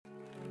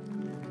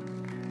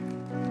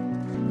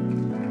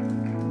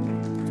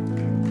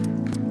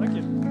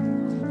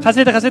Ga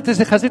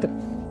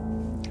zitten.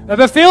 We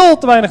hebben veel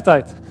te weinig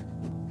tijd.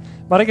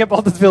 Maar ik heb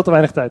altijd veel te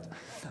weinig tijd.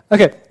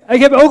 Oké, ik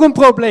heb ook een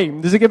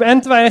probleem. Dus ik heb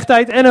en te weinig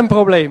tijd en een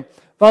probleem.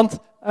 Want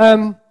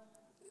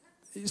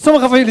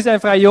sommigen van jullie zijn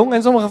vrij jong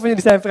en sommigen van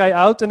jullie zijn vrij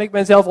oud. En ik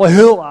ben zelf al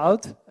heel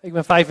oud. Ik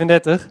ben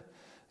 35.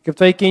 Ik heb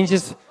 2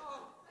 kindjes.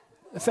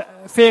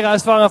 Vera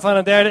is zwanger van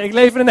een derde. Ik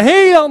leef in een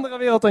hele andere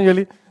wereld dan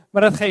jullie.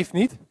 Maar dat geeft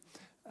niet.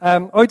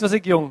 Ooit was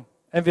ik jong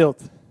en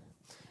wild.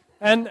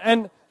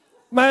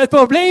 Maar het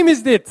probleem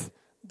is dit.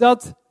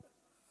 Dat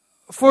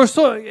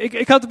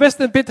ik had best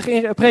een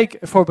pittige preek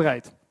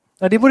voorbereid.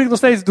 Nou, die moet ik nog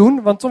steeds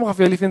doen, want sommigen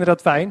van jullie vinden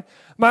dat fijn.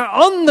 Maar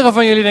anderen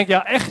van jullie denken,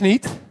 ja, echt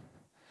niet.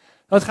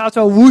 Dat gaat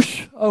zo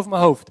woesh over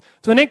mijn hoofd.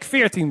 Toen ik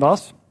 14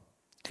 was,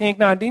 ging ik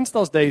naar een dienst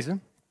als deze.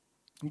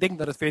 Ik denk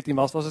dat het 14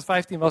 was. Als het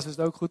 15 was, is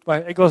het ook goed,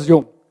 maar ik was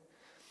jong.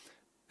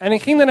 En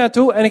ik ging daar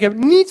naartoe en ik heb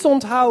niets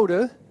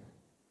onthouden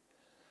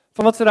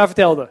van wat ze daar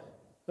vertelden.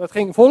 Dat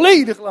ging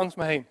volledig langs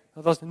me heen.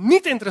 Dat was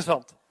niet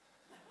interessant.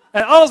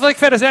 En alles wat ik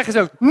verder zeg is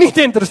ook niet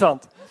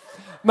interessant.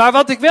 Maar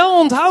wat ik wel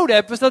onthouden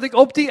heb, is dat ik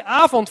op die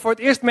avond voor het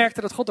eerst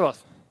merkte dat God er was.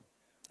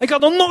 Ik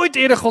had nog nooit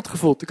eerder God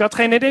gevoeld. Ik had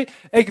geen idee.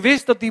 Ik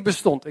wist dat die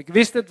bestond. Ik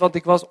wist het, want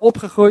ik was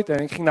opgegroeid en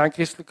ik ging naar een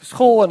christelijke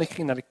school en ik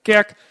ging naar de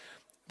kerk.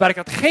 Maar ik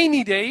had geen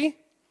idee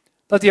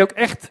dat hij ook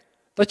echt,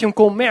 dat je hem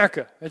kon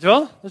merken. Weet je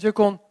wel? Dat je hem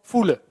kon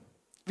voelen.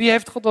 Wie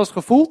heeft God wel eens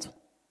gevoeld?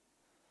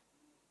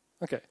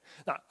 Oké.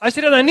 Nou, als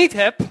je dat nou niet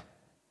hebt,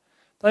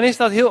 dan is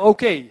dat heel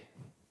oké.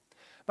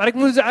 Maar ik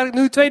moet dus eigenlijk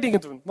nu 2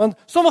 dingen doen. Want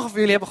sommigen van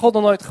jullie hebben God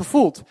nog nooit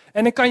gevoeld.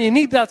 En dan kan je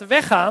niet laten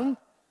weggaan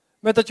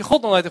met dat je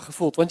God nog nooit hebt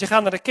gevoeld. Want je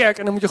gaat naar de kerk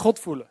en dan moet je God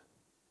voelen.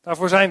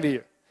 Daarvoor zijn we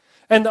hier.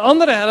 En de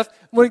andere helft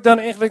moet ik dan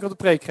een ingewikkelde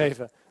preek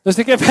geven. Dus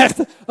ik heb echt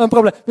een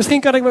probleem.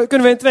 Misschien kunnen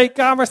we in 2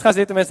 kamers gaan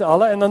zitten met z'n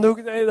allen. En dan doe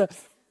ik het hele...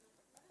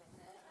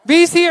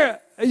 Wie is hier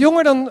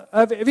jonger dan...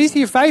 wie is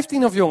hier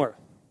 15 of jonger?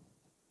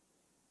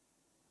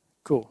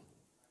 Cool.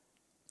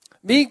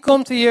 Wie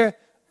komt hier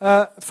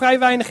vrij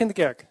weinig in de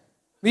kerk?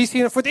 Wie is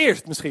hier voor het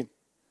eerst misschien?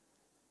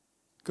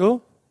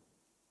 Cool.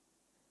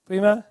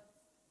 Prima.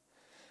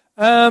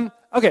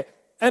 Oké,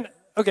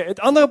 het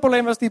andere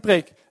probleem was die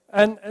preek.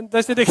 En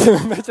daar zit ik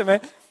een beetje mee.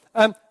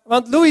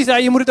 Want Louis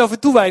zei, je moet het over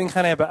toewijding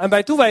gaan hebben. En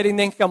bij toewijding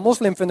denk ik aan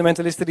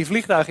moslimfundamentalisten die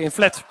vliegtuigen in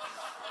flats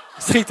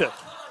schieten.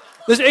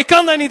 Dus ik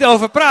kan daar niet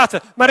over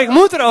praten. Maar ik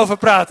moet erover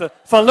praten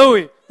van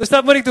Louis. Dus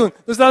dat moet ik doen.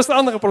 Dus dat is het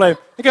andere probleem.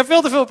 Ik heb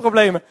veel te veel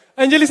problemen.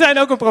 En jullie zijn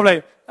ook een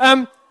probleem.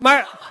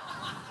 Maar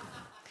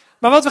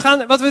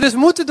wat we dus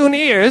moeten doen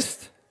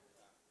eerst,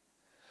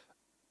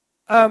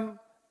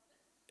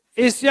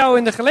 is jou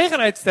in de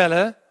gelegenheid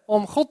stellen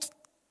om God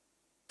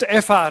te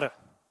ervaren.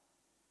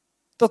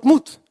 Dat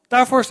moet.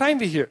 Daarvoor zijn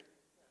we hier.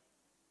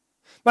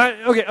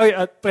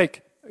 Maar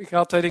preek. Ik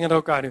haal 2 dingen door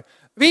elkaar nu.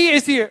 Wie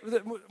is hier,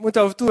 we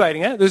moeten over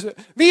toewijding, hè? Dus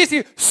wie is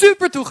hier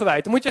super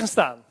toegewijd? Dan moet je gaan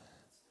staan.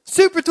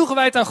 Super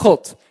toegewijd aan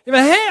God. Je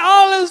bent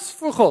alles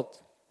voor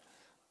God.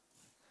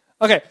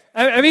 Oké,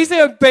 en wie is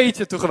hier een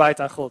beetje toegewijd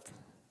aan God?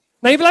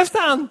 Nee, blijf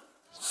staan.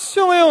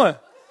 Jongen.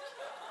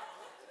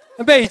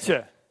 Een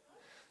beetje.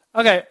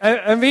 Oké,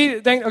 en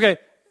wie denkt,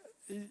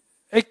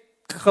 ik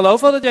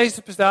geloof wel dat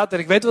Jezus bestaat en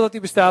ik weet wel dat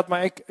hij bestaat,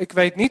 maar ik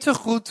weet niet zo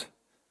goed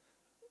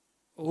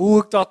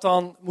hoe ik dat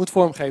dan moet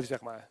vormgeven,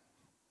 zeg maar.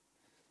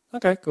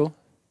 Oké, cool.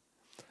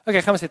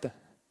 Oké, gaan we zitten.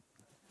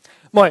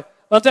 Mooi,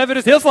 want we hebben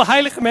dus heel veel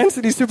heilige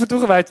mensen die super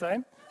toegewijd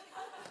zijn.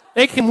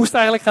 Ik moest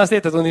eigenlijk gaan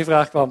zitten toen die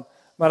vraag kwam,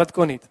 maar dat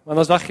kon niet, want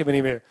dan zag je me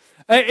niet meer.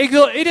 Ik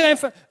wil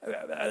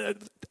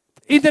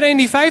iedereen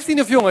die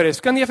 15 of jonger is,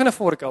 kan die even naar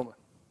voren komen?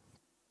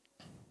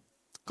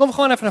 Kom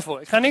gewoon even naar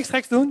voren. Ik ga niks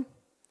geks doen.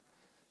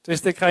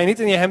 Dus ik ga je niet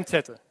in je hemd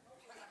zetten.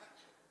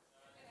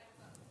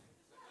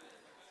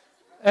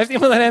 Heeft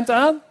iemand een hemd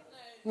aan? Nee.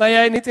 Nou,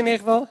 jij niet in ieder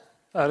geval?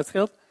 Nou, dat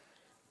scheelt.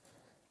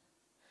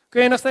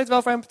 Kun je nog steeds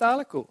wel voor hem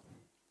betalen? Cool.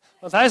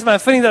 Want hij is mijn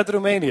vriend uit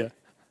Roemenië.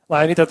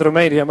 Nou, niet uit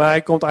Roemenië, maar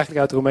hij komt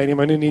eigenlijk uit Roemenië,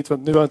 maar nu niet,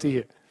 want nu woont hij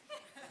hier.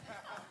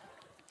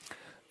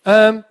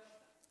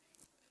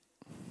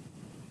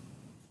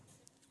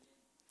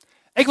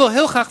 Ik wil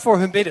heel graag voor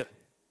hun bidden.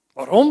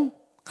 Waarom?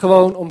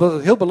 Gewoon omdat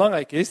het heel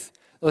belangrijk is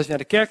dat als je naar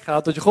de kerk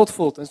gaat, dat je God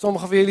voelt. En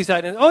sommigen van jullie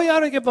zeiden, oh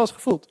ja, ik heb wel eens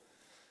gevoeld.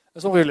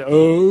 En sommigen van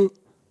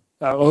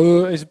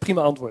jullie, is een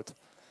prima antwoord.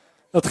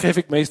 Dat geef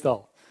ik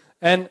meestal.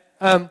 En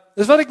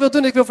dus wat ik wil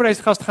doen, ik wil voor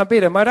deze gasten gaan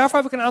bidden. Maar daarvoor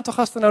heb ik een aantal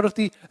gasten nodig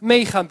die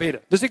mee gaan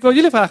bidden. Dus ik wil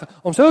jullie vragen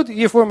om zo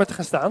hier voor me te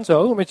gaan staan,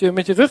 zo, met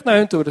je rug naar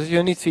hun toe, dat je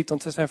hun niet ziet,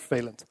 want ze zijn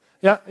vervelend.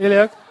 Ja,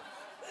 jullie ook?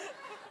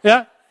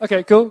 Ja?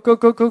 Oké,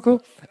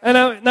 cool. En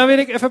nou wil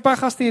ik even een paar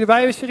gasten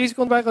hierbij. Cherise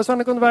komt erbij,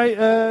 Rosanne komt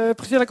erbij,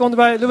 Priscilla komt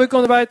erbij, Louis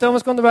komt erbij,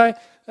 Thomas komt erbij,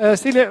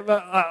 Celia,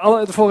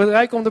 de vorige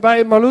rij komt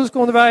erbij, Marloes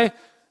komt erbij,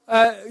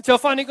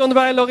 Giovanni komt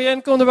erbij,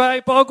 Lorien komt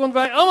erbij, Paul komt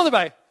erbij, allemaal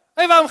erbij.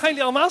 Hé, waarom gaan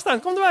jullie allemaal staan?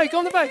 Kom erbij.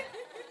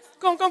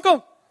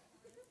 Kom.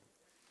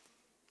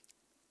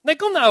 Nee,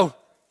 kom nou.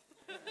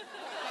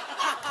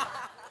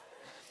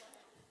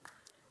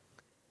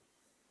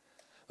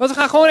 Want we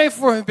gaan gewoon even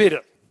voor hun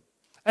bidden.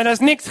 En dat is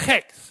niks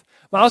geks.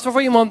 Maar als we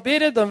voor iemand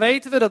bidden, dan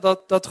weten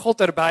we dat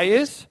God erbij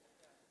is.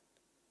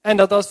 En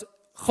dat als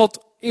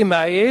God in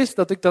mij is,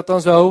 dat ik dat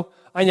dan zo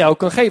aan jou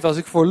kan geven. Als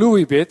ik voor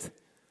Louis bid,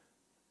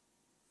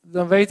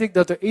 dan weet ik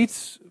dat er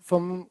iets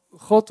van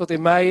God wat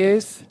in mij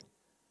is,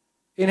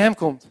 in hem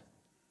komt.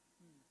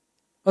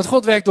 Want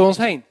God werkt door ons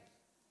heen.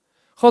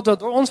 God wil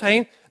door ons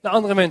heen naar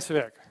andere mensen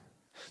werken.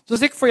 Dus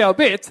als ik voor jou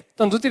bid,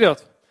 dan doet hij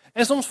dat.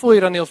 En soms voel je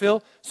dan heel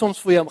veel,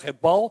 soms voel je helemaal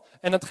geen bal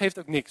en dat geeft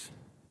ook niks.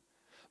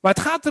 Maar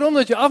het gaat erom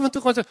dat je af en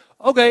toe gewoon zegt,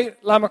 oké,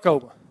 laat maar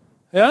komen.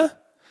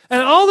 Ja?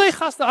 En al die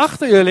gasten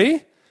achter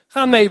jullie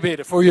gaan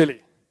meebidden voor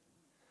jullie.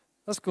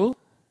 Dat is cool.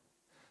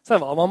 Zijn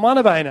we allemaal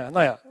mannen bijna.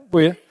 Nou ja,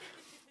 boeien.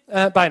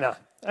 Bijna.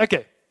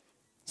 Oké.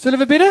 Zullen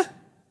we bidden?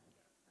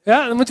 Ja,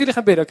 dan moeten jullie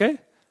gaan bidden, oké?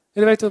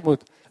 Jullie weten wat het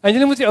moet. En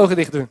jullie moeten je ogen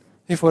dicht doen.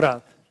 Hier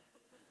vooraan.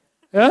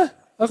 Ja?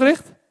 Ogen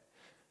dicht?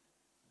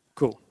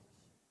 Cool.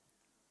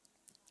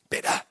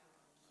 Bidden.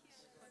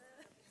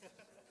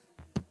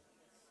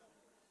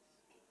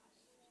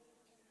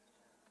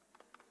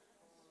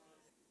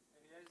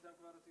 Jezus, dank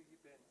u wel dat u hier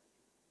bent.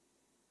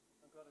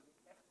 Dank u wel dat u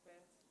echt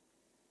bent.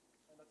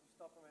 En dat u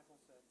stappen met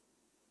ons zet.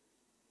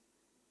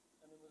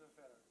 En nu moeten we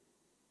verder.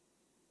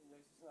 In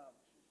Jezus' naam.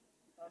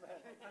 Amen.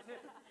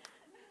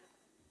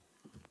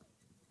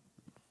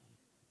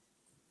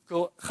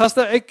 Cool.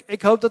 Gasten,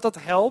 ik hoop dat dat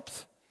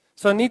helpt.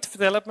 Zo niet,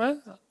 vertel het me.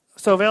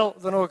 Zo wel,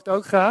 dan hoor ik het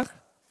ook graag.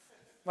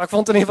 Maar ik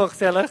vond het in ieder geval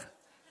gezellig.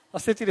 Al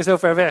zit hij er zo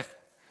ver weg.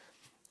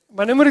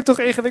 Maar nu moet ik toch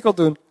ingewikkeld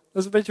doen. Dat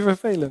is een beetje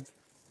vervelend.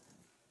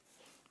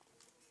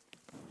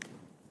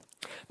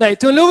 Nee,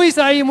 toen Louis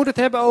zei, je moet het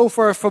hebben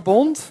over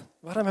verbond.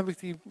 Waarom heb ik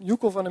die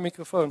joekel van de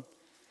microfoon?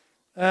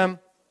 Nee,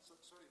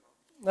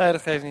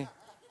 dat geeft niet.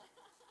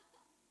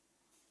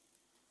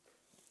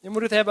 Je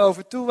moet het hebben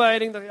over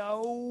toewijding.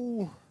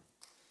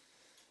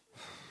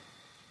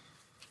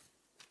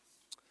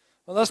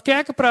 Want als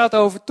kerken praten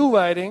over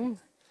toewijding,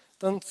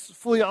 dan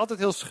voel je altijd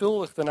heel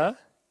schuldig daarna.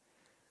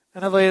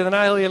 En dan wil je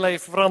daarna heel je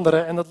leven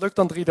veranderen. En dat lukt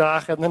dan 3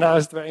 dagen en daarna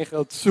is het weer een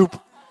grote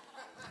soep.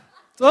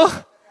 Toch?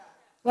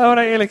 Laten we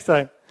nou eerlijk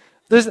zijn.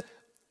 Dus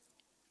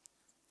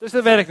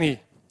dat werkt niet.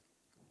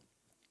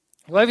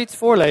 Ik wil even iets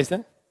voorlezen.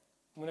 Ik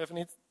moet even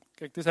niet...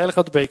 Kijk, het is een hele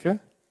grote beker. En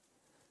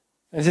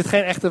er zit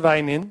geen echte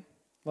wijn in.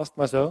 Was het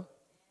maar zo.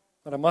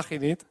 Maar dat mag je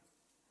niet.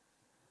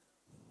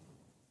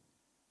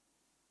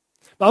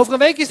 Maar over een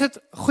week is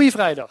het Goede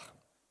Vrijdag.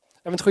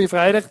 En met Goede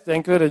Vrijdag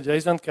denken we dat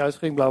Jezus aan het kruis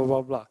ging, bla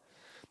bla bla.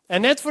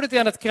 En net voordat hij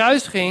aan het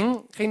kruis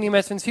ging, ging hij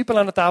met zijn discipelen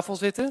aan de tafel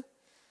zitten.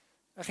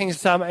 En gingen ze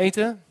samen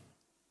eten.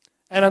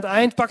 En aan het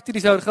eind pakte hij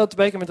zo de grote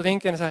beker met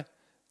drinken en zei: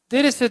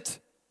 dit is het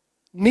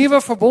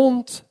nieuwe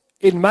verbond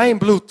in mijn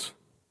bloed.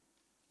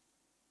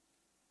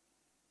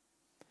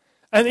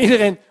 En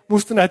iedereen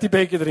moest toen uit die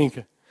beker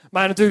drinken.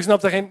 Maar natuurlijk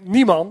snapte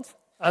niemand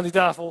aan die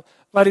tafel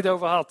waar hij het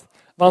over had.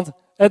 Want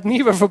het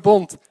nieuwe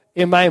verbond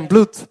in mijn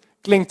bloed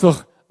klinkt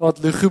toch wat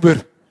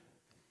luguber.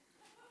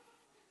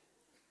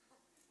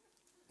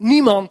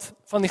 Niemand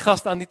van die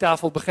gasten aan die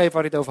tafel begreep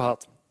waar hij het over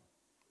had.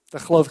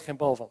 Daar geloof ik geen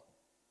bal van.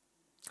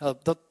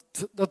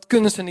 Dat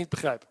kunnen ze niet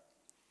begrijpen.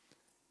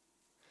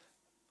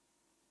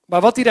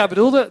 Maar wat hij daar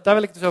bedoelde, daar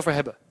wil ik het dus over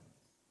hebben.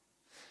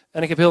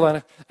 En ik heb heel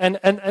weinig.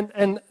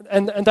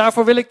 En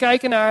daarvoor wil ik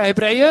kijken naar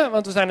Hebreeën,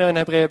 want we zijn nu in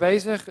Hebreeën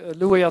bezig.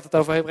 Louis had het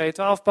over Hebreeën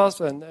 12 pas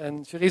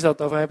en Cherise had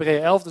het over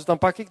Hebreeën 11. Dus dan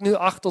pak ik nu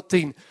 8 tot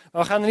 10.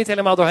 Maar we gaan er niet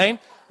helemaal doorheen.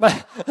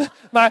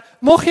 Maar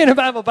mocht je een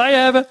Bijbel bij je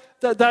hebben,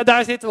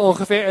 daar zitten we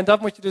ongeveer. En dat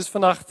moet je dus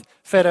vannacht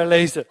verder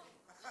lezen.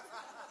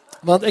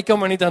 Want ik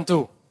kom er niet aan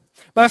toe.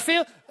 Maar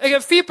ik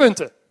heb 4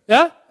 punten.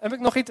 Ja? Heb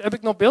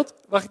ik nog beeld?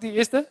 Wacht, die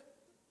eerste?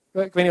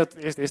 Ik weet niet wat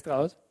het eerste is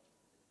trouwens.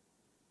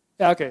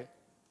 Ja, oké.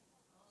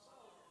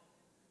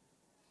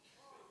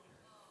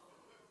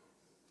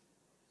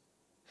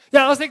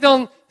 Ja, als ik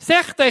dan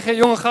zeg tegen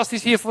jonge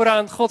gastjes hier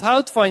vooraan, God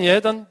houdt van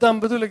je, dan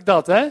bedoel ik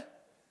dat, hè?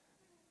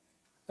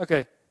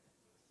 Oké.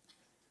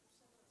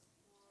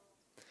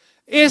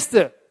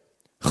 Eerste,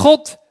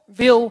 God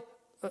wil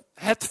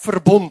het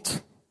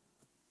verbond.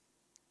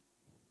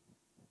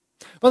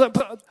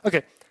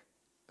 Oké.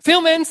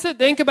 Veel mensen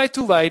denken bij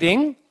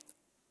toewijding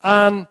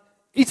aan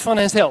iets van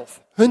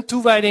henzelf. Hun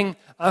toewijding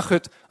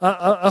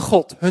aan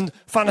God. Hun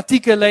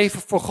fanatieke leven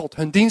voor God.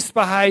 Hun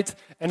dienstbaarheid.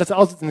 En dat ze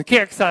altijd in de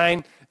kerk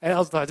zijn. En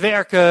altijd hard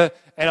werken.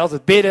 En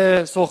altijd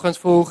bidden, 's ochtends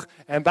vroeg.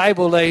 En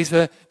Bijbel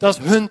lezen. Dat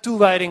is hun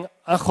toewijding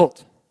aan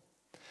God.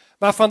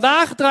 Maar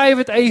vandaag draaien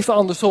we het even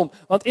andersom.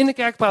 Want in de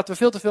kerk praten we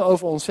veel te veel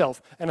over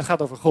onszelf. En het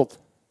gaat over God.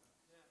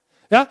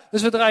 Ja?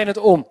 Dus we draaien het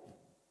om.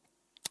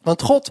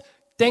 Want God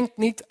denkt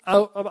niet,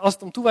 als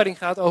het om toewijding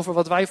gaat, over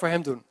wat wij voor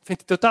hem doen.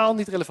 Vindt hij totaal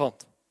niet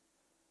relevant.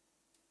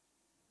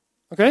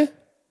 Oké?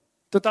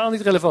 Totaal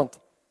niet relevant.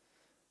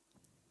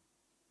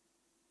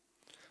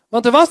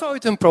 Want er was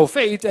ooit een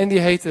profeet en die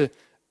heette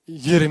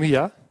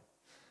Jeremia.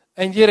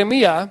 En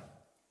Jeremia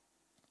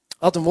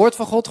had een woord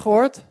van God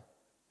gehoord.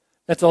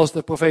 Net zoals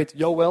de profeet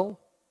Joël.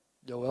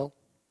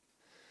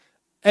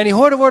 En die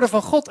hoorde woorden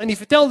van God en die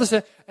vertelde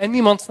ze en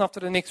niemand snapte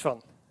er niks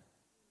van.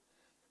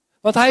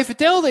 Want hij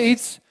vertelde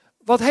iets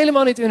wat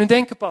helemaal niet in hun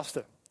denken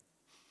paste.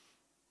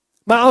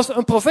 Maar als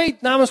een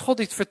profeet namens God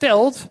iets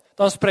vertelt,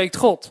 dan spreekt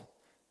God.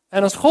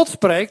 En als God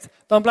spreekt,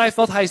 dan blijft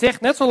wat hij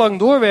zegt net zo lang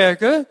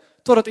doorwerken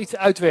totdat iets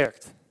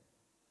uitwerkt.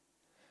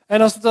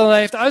 En als het dan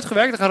heeft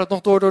uitgewerkt, dan gaat het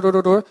nog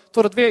door,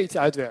 tot het weer iets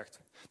uitwerkt.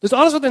 Dus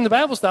alles wat in de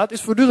Bijbel staat,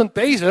 is voortdurend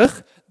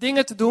bezig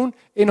dingen te doen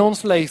in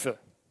ons leven.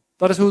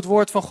 Dat is hoe het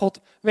woord van God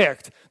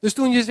werkt. Dus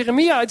toen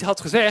Jeremia iets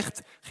had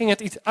gezegd, ging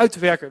het iets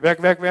uitwerken.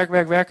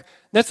 Werk.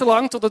 Net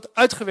zolang tot het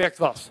uitgewerkt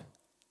was.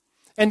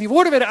 En die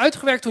woorden werden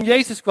uitgewerkt toen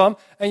Jezus kwam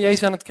en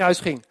Jezus aan het kruis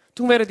ging.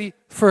 Toen werden die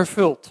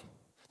vervuld.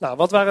 Nou,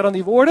 wat waren dan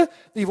die woorden?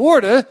 Die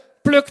woorden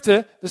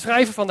plukte de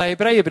schrijver van de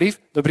Hebreeënbrief,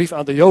 de brief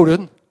aan de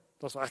Joden,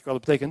 dat is eigenlijk wat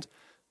het betekent,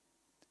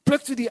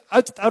 plukte die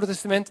uit het Oude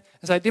Testament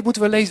en zei, dit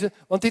moeten we lezen,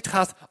 want dit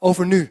gaat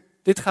over nu.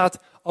 Dit gaat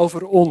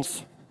over ons.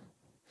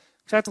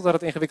 Ik zei toch dat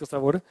het ingewikkeld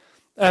zou worden.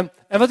 En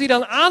wat hij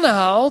dan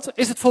aanhaalt,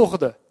 is het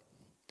volgende.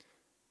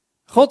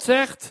 God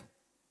zegt,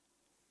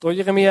 door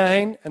Jeremia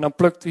heen, en dan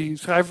plukt die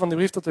schrijver van die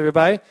brief dat er weer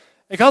bij.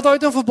 Ik had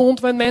ooit een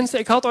verbond met mensen,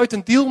 ik had ooit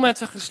een deal met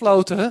ze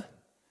gesloten,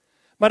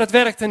 maar dat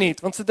werkte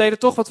niet, want ze deden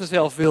toch wat ze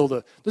zelf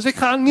wilden. Dus ik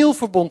ga een nieuw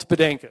verbond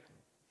bedenken.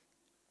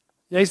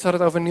 Jezus had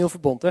het over een nieuw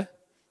verbond, hè?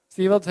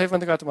 Zie je wat? Het heeft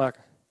met elkaar te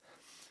maken.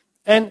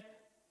 En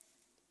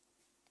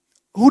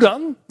hoe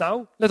dan?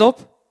 Nou, let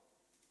op.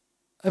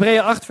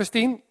 Hebreeën 8 vers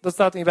 10, dat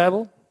staat in je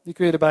Bijbel. Die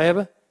kun je erbij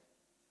hebben.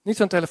 Niet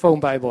zo'n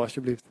telefoonbijbel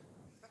alsjeblieft.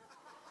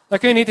 Daar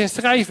kun je niet in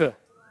schrijven.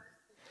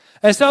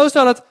 En zo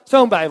zal het,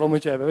 zo'n Bijbel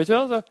moet je hebben, weet je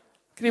wel? Zo,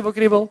 kriebel,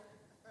 kriebel.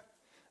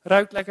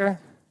 Ruikt lekker.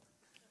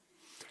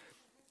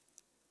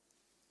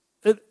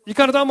 Je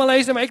kan het allemaal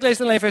lezen, maar ik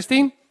lees alleen vers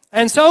 10.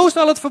 En zo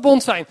zal het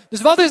verbond zijn.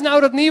 Dus wat is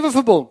nou dat nieuwe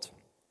verbond?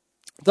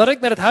 Dat ik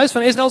met het huis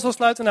van Israël zal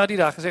sluiten na die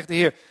dagen, zegt de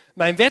Heer.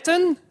 Mijn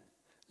wetten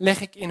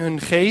leg ik in hun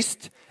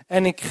geest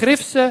en ik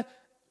grif ze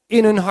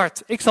in hun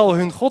hart. Ik zal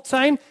hun God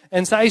zijn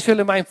en zij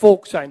zullen mijn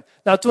volk zijn.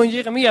 Nou, toen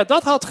Jeremia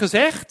dat had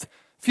gezegd,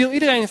 viel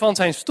iedereen van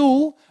zijn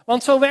stoel,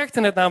 want zo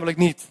werkte het namelijk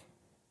niet.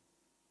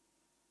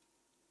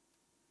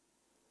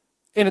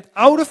 In het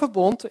oude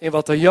verbond, in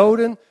wat de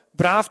Joden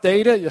braaf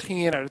deden, je ging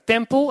hier naar de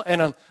tempel en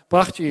dan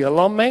bracht je je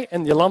lam mee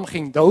en je lam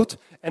ging dood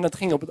en dat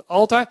ging op het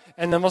altaar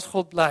en dan was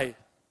God blij.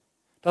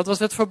 Dat was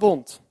het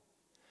verbond.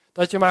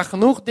 Dat je maar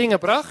genoeg dingen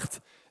bracht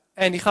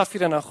en die gaf je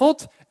dan aan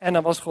God en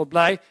dan was God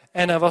blij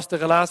en dan was de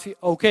relatie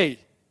oké.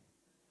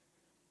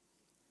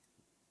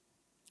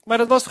 Maar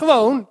dat was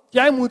gewoon,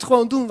 jij moet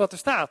gewoon doen wat er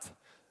staat.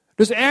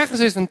 Dus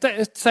ergens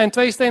het zijn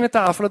 2 stenen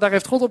tafelen, daar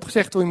heeft God op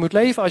gezegd hoe je moet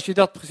leven. Als je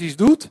dat precies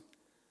doet,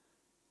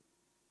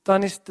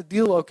 dan is de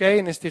deal oké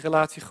en is die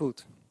relatie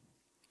goed.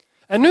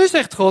 En nu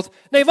zegt God,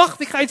 nee wacht,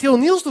 ik ga iets heel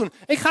nieuws doen.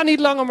 Ik ga niet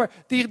langer maar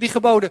die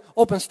geboden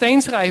op een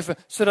steen schrijven,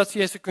 zodat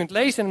je ze kunt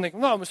lezen. En dan denk ik,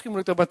 nou misschien moet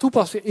ik dat maar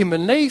toepassen in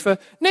mijn leven.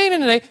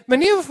 Nee. Mijn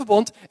nieuwe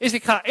verbond is,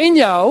 ik ga in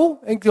jou,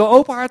 ik doe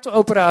open hart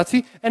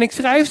operatie. En ik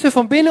schrijf ze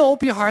van binnen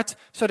op je hart,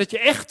 zodat je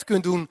echt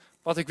kunt doen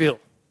wat ik wil.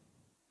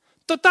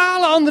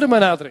 Totale andere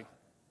benadering.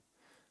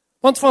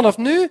 Want vanaf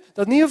nu,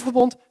 dat nieuwe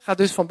verbond gaat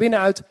dus van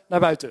binnenuit naar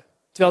buiten.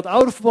 Terwijl het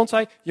oude verbond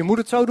zei, je moet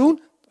het zo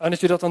doen. En als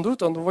je dat dan doet,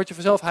 dan word je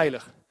vanzelf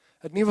heilig.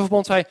 Het nieuwe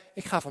verbond zei,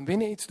 ik ga van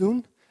binnen iets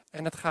doen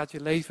en dat gaat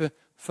je leven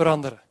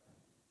veranderen.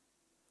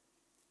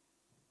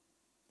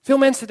 Veel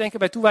mensen denken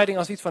bij toewijding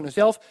als iets van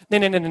hunzelf.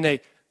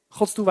 Nee.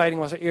 Gods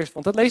toewijding was er eerst,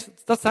 want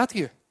dat staat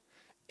hier.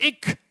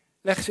 Ik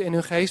leg ze in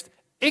hun geest,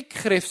 ik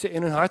grif ze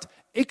in hun hart,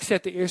 ik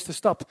zet de eerste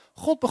stap.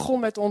 God begon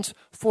met ons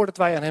voordat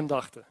wij aan hem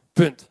dachten.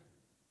 Punt.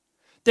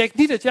 Denk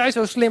niet dat jij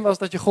zo slim was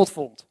dat je God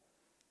vond.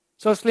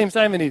 Zo slim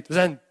zijn we niet. We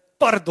zijn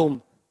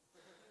pardon.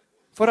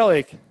 Vooral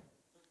ik.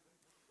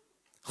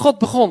 God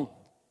begon.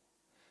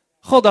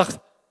 God dacht,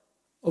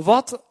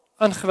 wat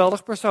een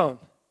geweldig persoon.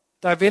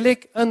 Daar wil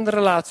ik een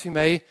relatie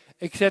mee.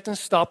 Ik zet een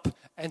stap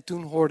en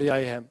toen hoorde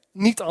jij hem.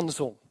 Niet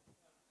andersom.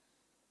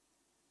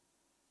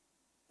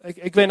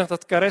 Ik weet nog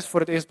dat Cares voor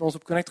het eerst bij ons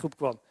op Connect groep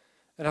kwam.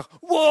 En dacht,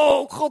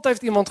 wow, God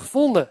heeft iemand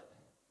gevonden.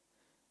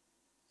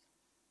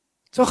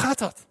 Zo gaat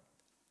dat.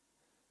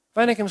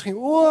 Wij denken misschien,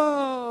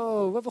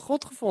 wow, we hebben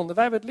God gevonden.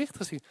 Wij hebben het licht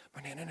gezien.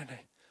 Maar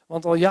nee.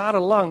 Want al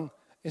jarenlang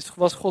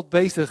was God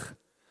bezig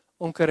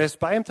om Cares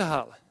bij hem te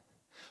halen.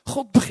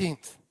 God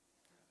begint.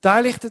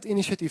 Daar ligt het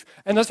initiatief.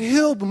 En dat is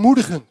heel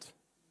bemoedigend.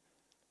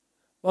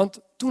 Want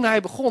toen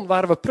hij begon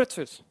waren we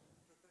prutsers.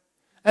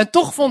 En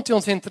toch vond hij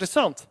ons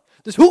interessant.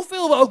 Dus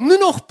hoeveel we ook nu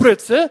nog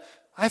prutsen,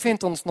 hij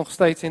vindt ons nog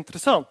steeds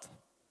interessant.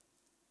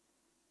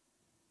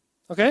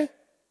 Oké?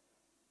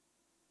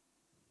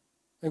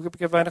 Ik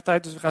heb weinig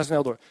tijd, dus we gaan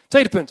snel door.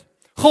 Tweede punt.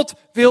 God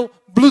wil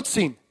bloed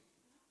zien.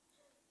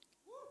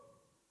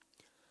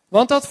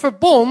 Want dat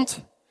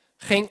verbond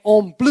ging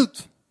om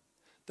bloed.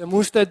 Er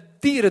moesten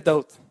dieren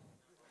dood.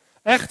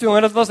 Echt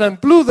jongen, dat was een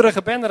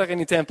bloederige bende daar in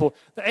die tempel.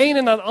 De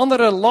ene na de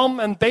andere lam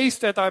en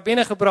beest werd daar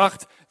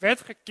binnengebracht.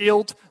 Werd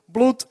gekild,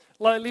 bloed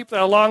liep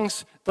er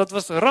langs. Dat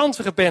was een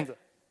ranzige bende.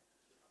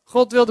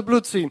 God wilde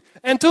bloed zien.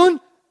 En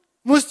toen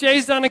moest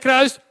Jezus aan een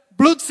kruis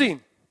bloed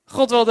zien.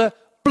 God wilde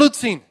bloed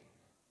zien.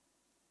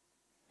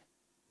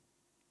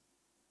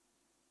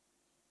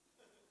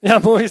 Ja,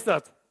 mooi is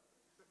dat.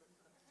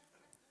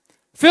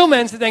 Veel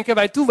mensen denken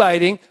bij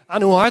toewijding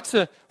aan hoe hard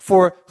ze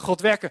voor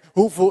God werken.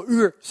 Hoeveel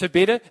uur ze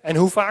bidden en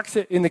hoe vaak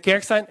ze in de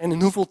kerk zijn en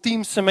in hoeveel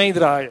teams ze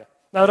meedraaien.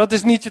 Nou, dat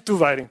is niet je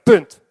toewijding.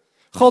 Punt.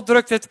 God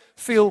drukt het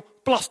veel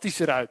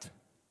plastischer uit.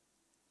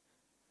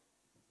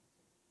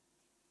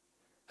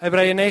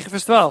 Hebreeën 9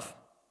 vers 12.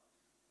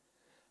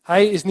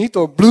 Hij is niet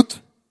door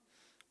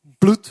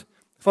bloed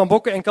van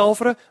bokken en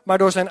kalveren, maar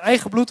door zijn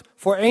eigen bloed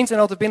voor eens en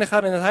altijd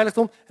binnengaan in het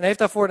heiligdom en heeft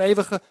daarvoor een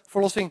eeuwige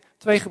verlossing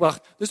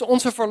teweeggebracht. Dus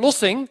onze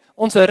verlossing,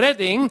 onze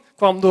redding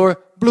kwam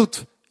door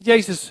bloed.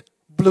 Jezus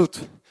bloed.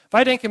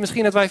 Wij denken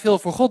misschien dat wij veel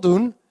voor God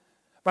doen,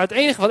 maar het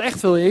enige wat echt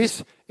veel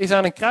is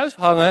aan een kruis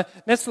hangen,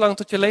 net zolang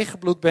tot je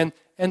leeggebloed bent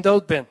en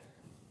dood bent.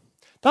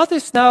 Dat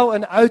is nou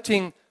een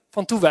uiting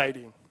van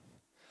toewijding.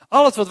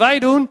 Alles wat wij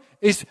doen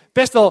is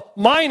best wel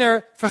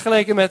minor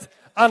vergeleken met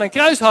aan een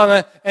kruis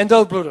hangen en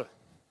doodbloeden.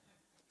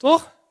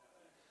 Toch?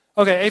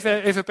 Oké,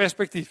 even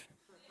perspectief.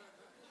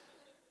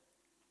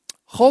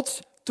 Gods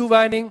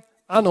toewijding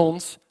aan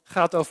ons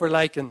gaat over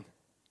lijken.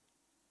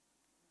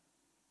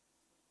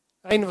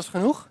 Eén was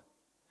genoeg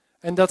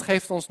en dat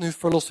geeft ons nu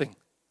verlossing.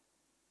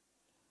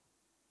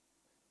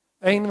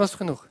 Eén was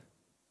genoeg.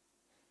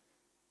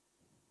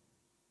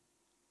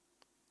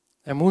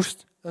 Er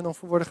moest een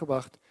offer worden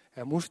gebracht.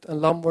 Er moest een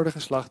lam worden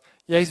geslacht.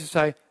 Jezus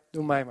zei,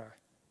 doe mij maar.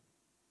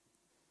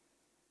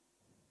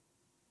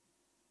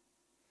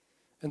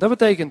 En dat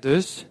betekent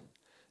dus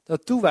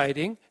dat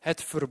toewijding,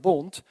 het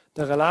verbond,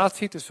 de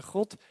relatie tussen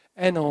God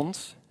en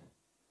ons,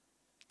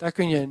 daar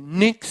kun je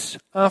niks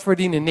aan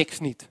verdienen, niks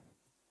niet.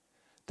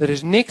 Er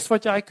is niks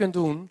wat jij kunt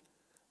doen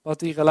wat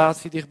die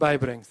relatie dichtbij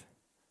brengt.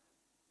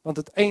 Want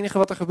het enige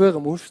wat er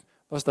gebeuren moest,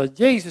 was dat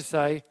Jezus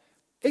zei,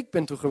 ik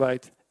ben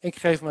toegewijd, ik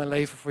geef mijn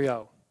leven voor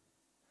jou.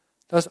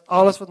 Dat is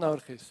alles wat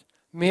nodig is.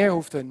 Meer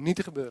hoeft er niet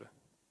te gebeuren.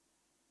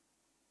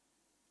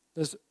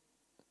 Dus,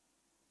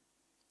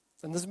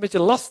 en dat is een beetje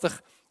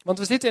lastig, want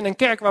we zitten in een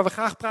kerk waar we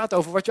graag praten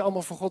over wat je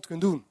allemaal voor God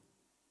kunt doen.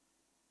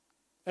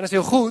 En dat is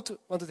heel goed,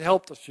 want het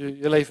helpt als je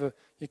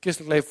je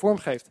christelijk leven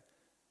vormgeeft.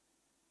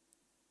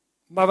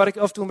 Maar waar ik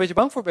af en toe een beetje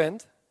bang voor ben,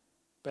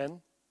 heb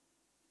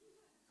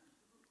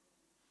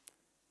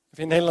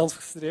je in Nederlands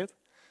gestudeerd?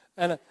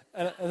 En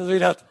dan doe je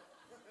dat.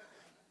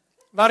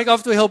 Waar ik af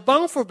en toe heel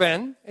bang voor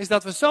ben, is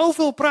dat we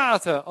zoveel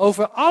praten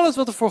over alles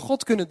wat we voor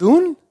God kunnen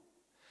doen,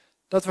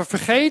 dat we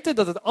vergeten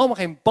dat het allemaal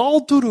geen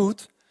bal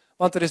toedoet,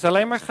 want er is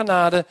alleen maar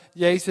genade,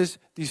 Jezus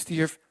die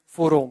stierf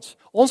voor ons.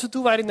 Onze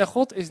toewijding naar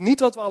God is niet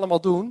wat we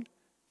allemaal doen,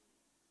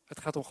 het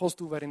gaat om Gods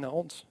toewijding naar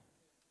ons.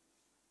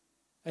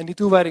 En die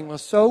toewijding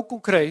was zo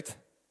concreet,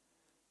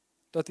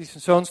 dat hij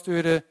zijn zoon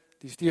stuurde,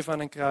 die stierf aan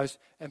een kruis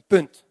en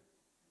punt.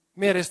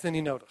 Meer is er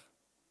niet nodig.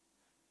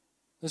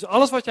 Dus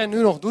alles wat jij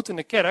nu nog doet in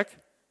de kerk,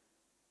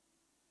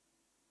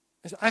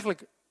 is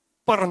eigenlijk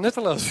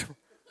paranutteloos.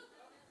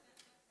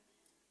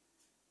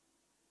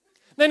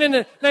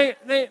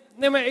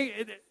 Nee, maar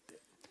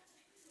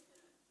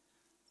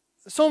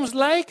soms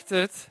lijkt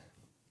het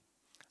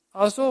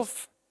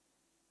alsof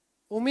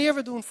hoe meer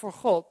we doen voor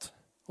God,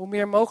 hoe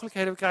meer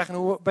mogelijkheden we krijgen en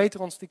hoe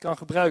beter ons die kan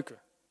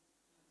gebruiken.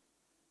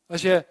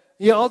 Als je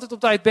hier altijd op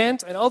tijd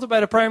bent en altijd bij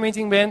de prayer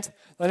meeting bent,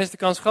 dan is de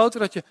kans groter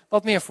dat je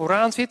wat meer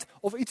vooraan zit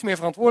of iets meer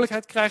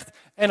verantwoordelijkheid krijgt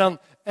en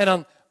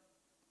dan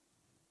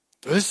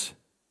dus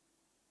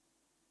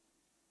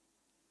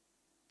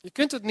je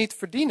kunt het niet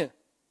verdienen.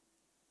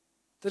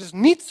 Er is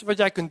niets wat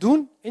jij kunt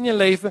doen in je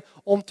leven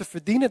om te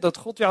verdienen dat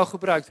God jou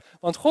gebruikt.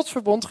 Want Gods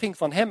verbond ging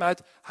van hem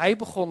uit. Hij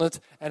begon het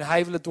en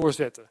hij wil het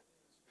doorzetten.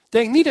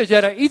 Denk niet dat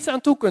jij daar iets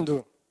aan toe kunt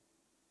doen.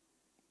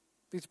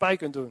 Iets bij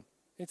kunt doen.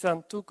 Iets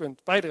aan toe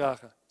kunt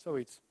bijdragen.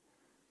 Zoiets.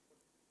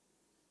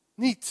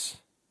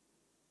 Niets.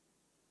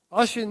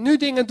 Als je nu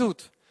dingen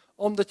doet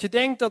omdat je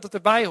denkt dat het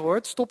erbij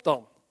hoort, stop dan.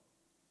 Dan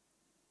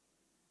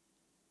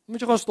moet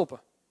je gewoon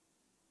stoppen.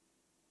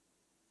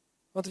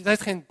 Want het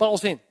heeft geen bal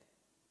zin.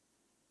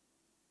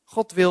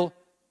 God wil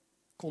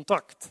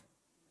contact.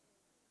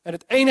 En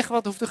het enige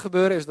wat hoeft te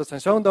gebeuren is dat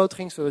zijn zoon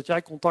doodging, zodat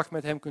jij contact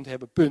met hem kunt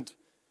hebben. Punt.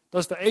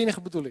 Dat is de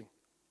enige bedoeling.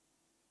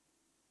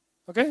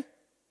 Oké? Je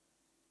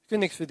kunt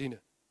niks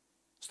verdienen.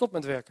 Stop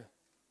met werken.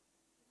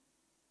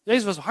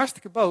 Jezus was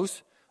hartstikke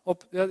boos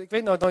op, ik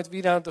weet nooit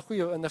wie nou de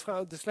goede en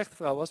de slechte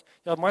vrouw was.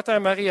 Je had Martha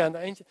en Maria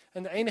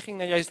en de ene ging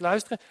naar Jezus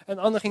luisteren en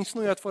de andere ging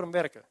snoeihard voor hem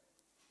werken.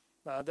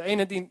 Nou, de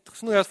ene die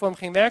snoeihard voor hem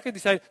ging werken,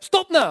 die zei,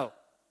 stop nou!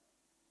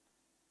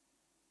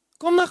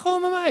 Kom nou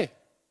gewoon met mij.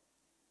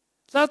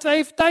 Laten we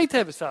even tijd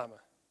hebben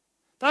samen.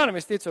 Daarom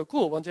is dit zo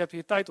cool, want je hebt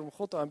hier tijd om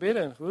God te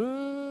aanbidden.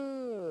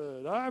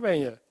 En daar ben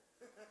je.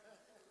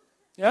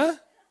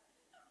 Ja?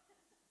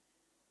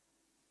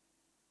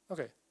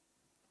 Oké.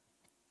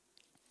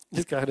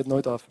 Dit krijg je dit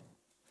nooit af.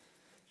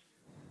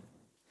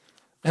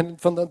 En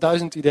van de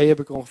 1000 ideeën heb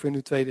ik ongeveer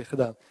nu 2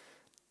 gedaan.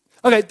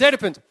 Oké, derde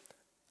punt.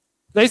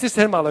 Deze is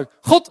helemaal leuk.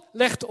 God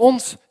legt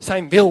ons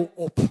zijn wil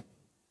op.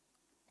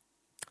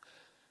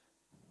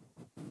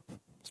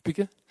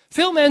 Spieken.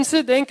 Veel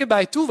mensen denken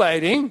bij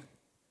toewijding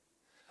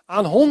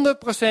aan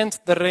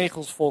 100% de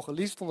regels volgen.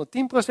 Liefst 110%,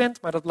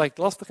 maar dat blijkt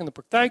lastig in de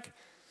praktijk.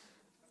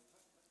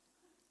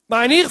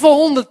 Maar in ieder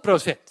geval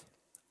 100%.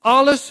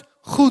 Alles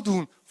goed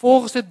doen,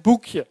 volgens het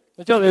boekje.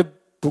 Weet je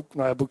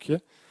wel,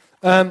 boekje.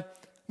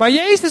 Maar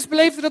Jezus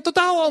beleefde dat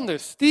totaal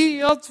anders.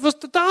 Die was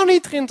totaal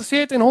niet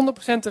geïnteresseerd in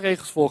 100% de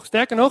regels volgen.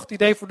 Sterker nog, die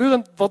deed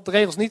voortdurend wat de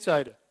regels niet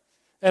zeiden.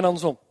 En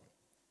andersom.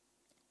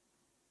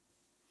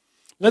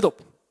 Let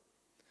op.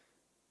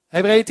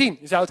 Hebreeën 10.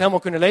 Je zou het helemaal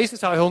kunnen lezen. Het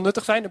zou heel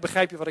nuttig zijn. Dan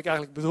begrijp je wat ik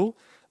eigenlijk bedoel.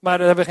 Maar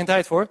daar hebben we geen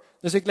tijd voor.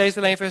 Dus ik lees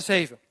alleen vers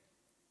 7.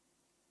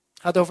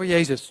 Het gaat over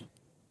Jezus.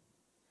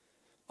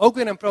 Ook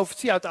weer een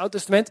profetie uit het Oude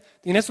Testament.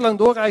 Die net zo lang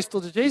doorreisde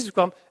totdat Jezus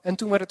kwam. En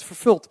toen werd het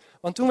vervuld.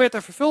 Want toen werd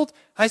er vervuld.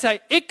 Hij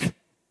zei,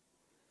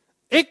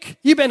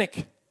 hier ben ik.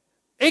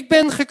 Ik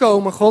ben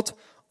gekomen, God,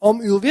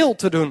 om uw wil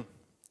te doen.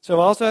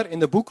 Zoals er in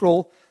de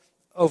boekrol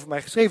over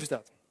mij geschreven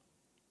staat.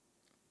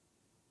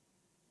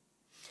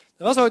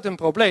 Er was ooit een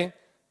probleem.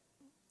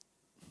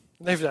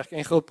 Nee, is eigenlijk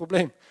een groot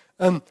probleem.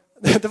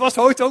 Er was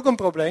ooit ook een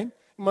probleem.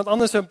 Iemand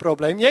anders een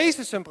probleem.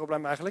 Jezus een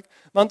probleem eigenlijk.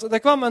 Want er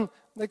kwam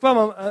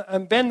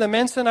een bende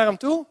mensen naar hem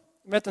toe.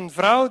 Met een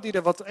vrouw die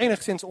er wat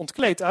enigszins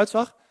ontkleed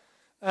uitzag.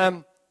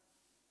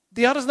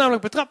 Die hadden ze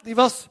namelijk betrapt. Die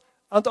was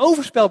aan het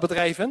overspel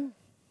bedrijven.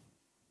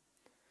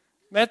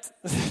 Met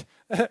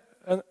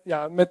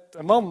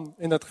een man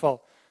in dat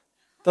geval.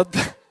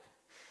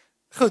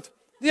 Goed,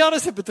 die hadden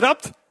ze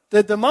betrapt.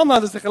 De man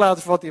hadden ze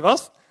gelaten voor wat hij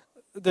was.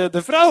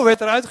 De vrouw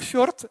werd eruit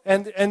geshort.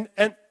 En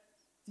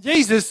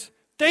Jezus,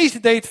 deze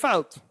deed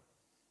fout.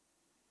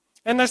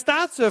 En daar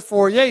staat ze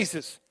voor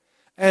Jezus.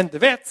 En de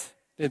wet,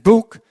 dit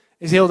boek,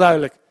 is heel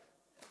duidelijk.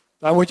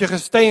 Daar moet je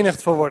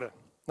gestenigd voor worden.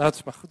 Nou, het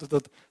is maar goed dat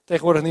dat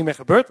tegenwoordig niet meer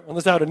gebeurt. Want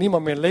dan zou er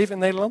niemand meer leven in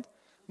Nederland.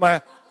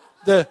 Maar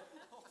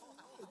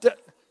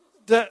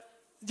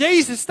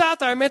Jezus staat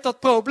daar met dat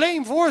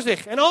probleem voor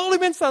zich. En al die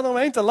mensen staan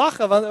omheen te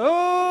lachen. Want,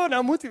 oh,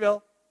 nou moet hij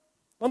wel.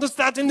 Want het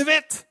staat in de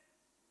wet.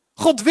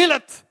 God wil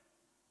het.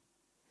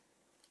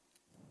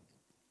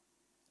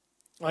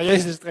 Maar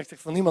Jezus trekt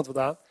zich van niemand wat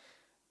aan.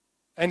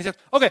 En die zegt,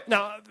 oké,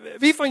 nou,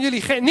 wie van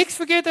jullie niks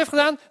verkeerd heeft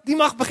gedaan, die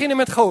mag beginnen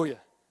met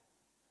gooien.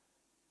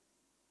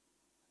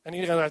 En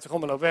iedereen uit de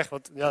rommel loopt weg,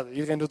 want ja,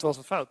 iedereen doet wel eens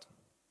wat fout.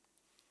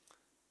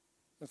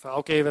 Het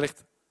verhaal ken je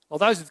wellicht al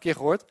 1000 keer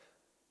gehoord.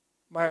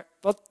 Maar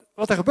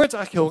wat er gebeurt is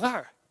eigenlijk heel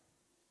raar.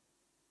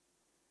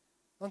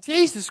 Want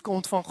Jezus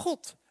komt van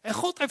God. En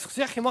God heeft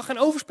gezegd, je mag geen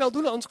overspel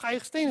doen, anders ga je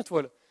gestenigd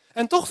worden.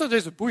 En toch staat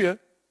deze boeien.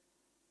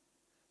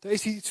 Er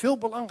is iets veel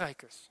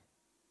belangrijkers.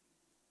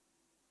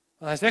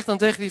 En hij zegt dan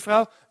tegen die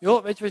vrouw,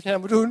 joh, weet je wat je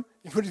nou moet doen?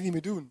 Je moet het niet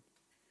meer doen.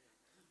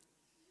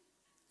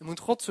 Je moet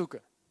God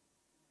zoeken.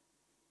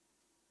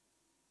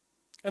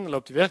 En dan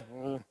loopt hij weg.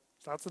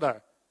 Staat ze daar.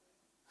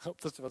 Ik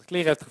hoop dat ze wat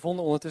kleren heeft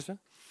gevonden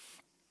ondertussen.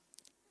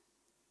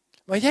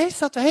 Maar Jezus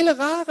had een hele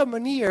rare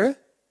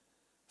manier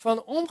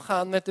van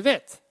omgaan met de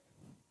wet.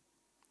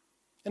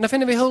 En dat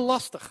vinden we heel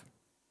lastig.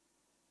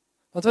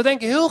 Want we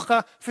denken heel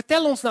graag,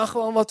 vertel ons nou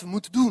gewoon wat we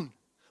moeten doen.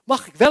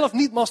 Mag ik wel of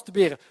niet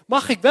masturberen?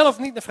 Mag ik wel of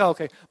niet naar vrouwen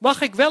kijken?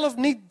 Mag ik wel of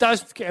niet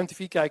 1000 keer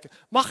MTV kijken?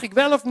 Mag ik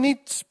wel of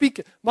niet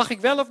spieken? Mag ik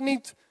wel of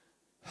niet...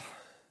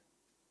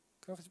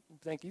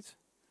 Ik denk iets.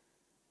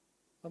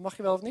 Wat mag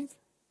je wel of niet?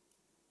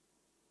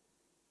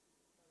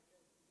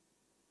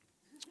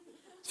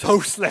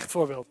 Zo'n slecht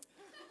voorbeeld.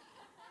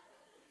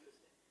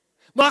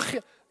 Mag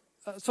je...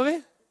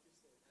 sorry?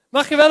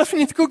 Mag je wel of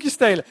niet koekjes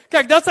stelen?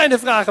 Kijk, dat zijn de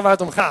vragen waar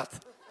het om gaat.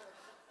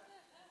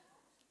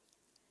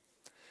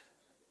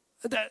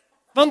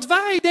 Want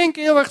wij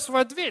denken heel erg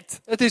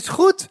zwart-wit. Het is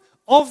goed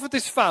of het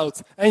is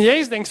fout. En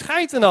Jezus denkt,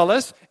 scheidt en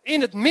alles.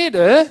 In het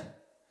midden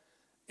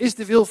is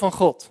de wil van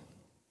God.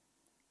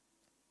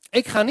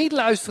 Ik ga niet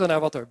luisteren naar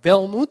wat er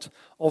wel moet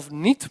of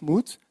niet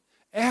moet.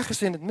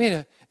 Ergens in het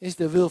midden is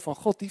de wil van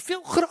God die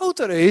veel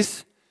groter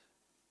is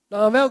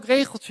dan welk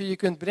regeltje je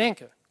kunt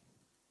bedenken.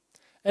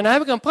 En daar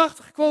heb ik een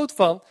prachtige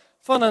quote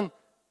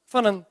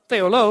van een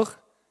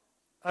theoloog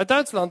uit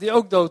Duitsland die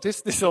ook dood is.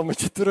 Het is wel een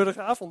beetje een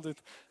treurige avond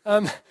dit.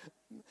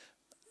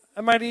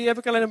 Maar die heb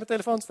ik alleen op mijn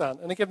telefoon staan.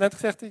 En ik heb net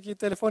gezegd dat je je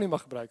telefoon niet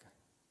mag gebruiken.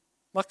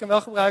 Mag ik hem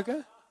wel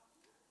gebruiken?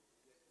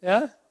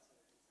 Ja?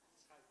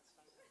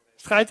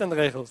 Scheid aan de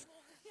regels.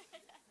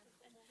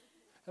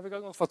 Heb ik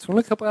ook nog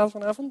fatsoenlijk gepraat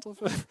vanavond? Of?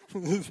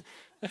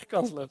 Echt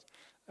kansloos.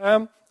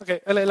 Oké,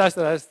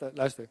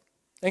 luister.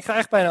 Ik ga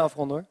echt bijna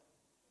afronden hoor.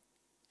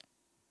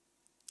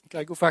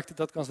 Kijk hoe vaak hij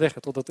dat kan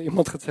zeggen, totdat er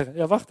iemand gaat zeggen,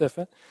 ja wacht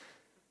even.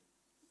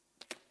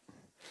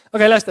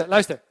 Oké, luister.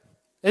 Dit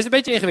is een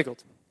beetje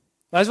ingewikkeld.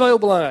 Maar het is wel heel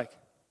belangrijk.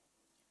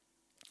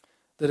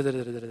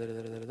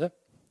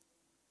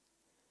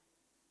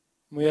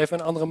 Moet je even in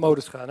een andere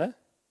modus gaan, hè?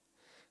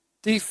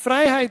 Die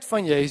vrijheid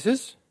van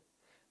Jezus,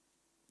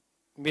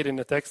 midden in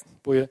de tekst,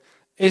 boeien,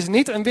 is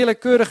niet een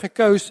willekeurige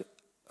keus. Oh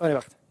nee,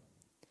 wacht.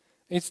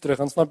 Iets terug,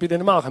 dan snap je er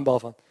normaal geen bal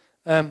van.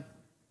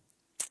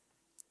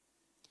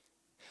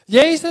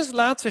 Jezus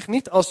laat zich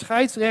niet als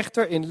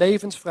scheidsrechter in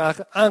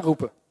levensvragen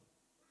aanroepen.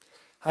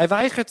 Hij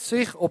weigert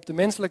zich op de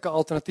menselijke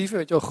alternatieven,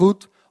 weet je wel,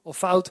 goed of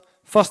fout,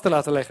 vast te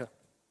laten leggen.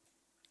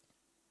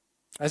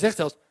 Hij zegt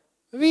zelfs,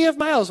 wie heeft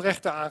mij als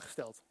rechter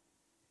aangesteld?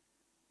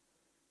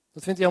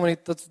 Dat vindt hij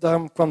helemaal niet,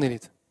 daarom kwam hij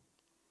niet.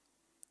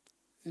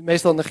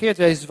 Meestal negeert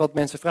Jezus wat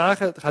mensen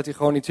vragen, dan gaat hij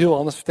gewoon iets heel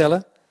anders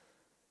vertellen.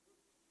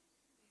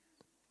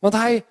 Want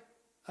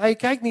hij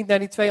kijkt niet naar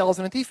die twee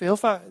alternatieven. Heel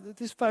vaak,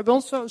 het is bij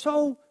ons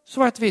zo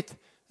zwart-wit.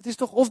 Het is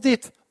toch of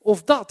dit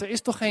of dat. Er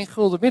is toch geen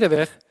gulden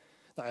middenweg.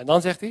 Nou, en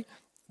dan zegt hij,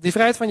 die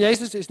vrijheid van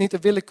Jezus is niet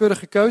een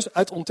willekeurige keuze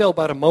uit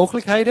ontelbare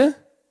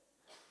mogelijkheden.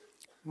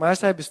 maar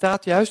zij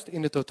bestaat juist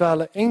in de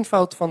totale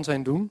eenvoud van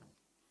zijn doen,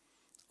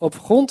 op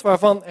grond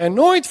waarvan er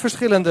nooit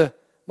verschillende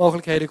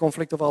mogelijkheden,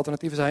 conflicten of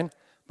alternatieven zijn,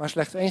 maar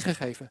slechts één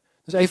gegeven.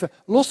 Dus even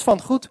los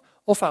van goed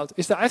of fout,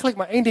 is er eigenlijk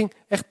maar één ding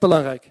echt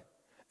belangrijk.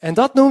 En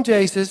dat noemt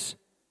Jezus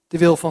de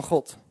wil van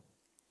God.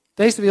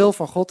 Deze wil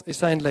van God is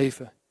zijn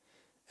leven.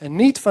 En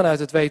niet vanuit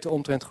het weten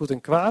omtrent goed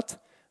en kwaad,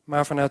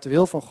 maar vanuit de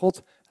wil van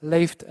God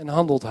leeft en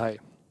handelt hij.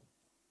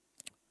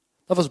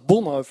 Dat was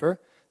Bonhoeffer,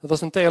 dat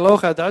was een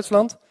theoloog uit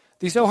Duitsland,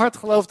 die zo hard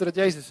geloofde dat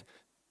Jezus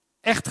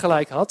echt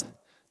gelijk had,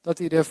 dat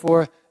hij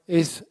ervoor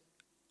is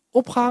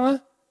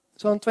opgehangen,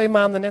 zo'n 2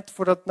 maanden net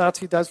voordat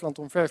Nazi-Duitsland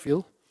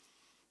omverviel.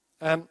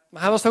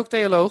 Maar hij was ook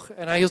theoloog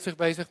en hij hield zich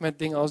bezig met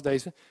dingen als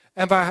deze.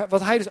 En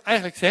wat hij dus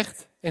eigenlijk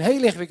zegt, in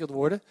heel ingewikkelde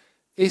woorden,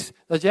 is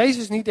dat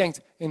Jezus niet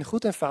denkt in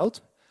goed en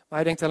fout, maar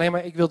hij denkt alleen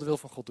maar, ik wil de wil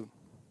van God doen.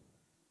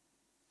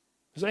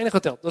 Dat is het enige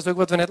wat telt. Dat is ook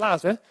wat we net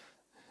lazen.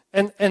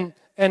 Hè?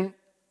 En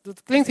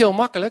dat klinkt heel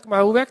makkelijk,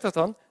 maar hoe werkt dat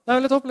dan?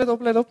 Nou, let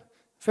op.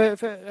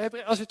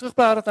 Als je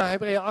terugbladert naar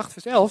Hebreeën 8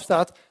 vers 11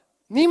 staat,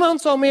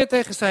 niemand zal meer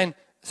tegen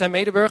zijn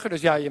medeburger,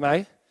 dus jij en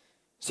mij,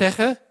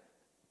 zeggen,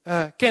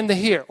 ken de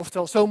Heer.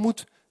 Oftewel,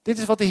 dit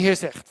is wat de Heer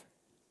zegt.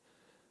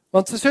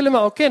 Want ze zullen me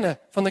al kennen,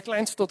 van de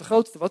kleinste tot de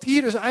grootste. Wat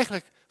hier dus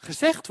eigenlijk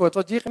gezegd wordt,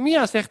 wat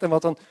Jeremia zegt en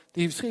wat dan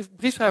die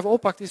briefschrijver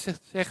oppakt, is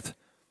zegt,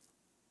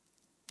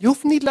 je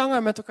hoeft niet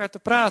langer met elkaar te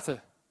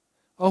praten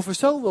over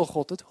zo wil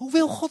God het. Hoe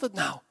wil God het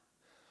nou?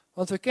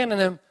 Want we kennen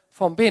hem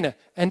van binnen.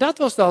 En dat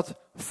was dat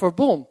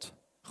verbond.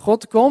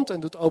 God komt en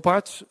doet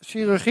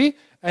openhartschirurgie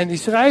en die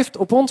schrijft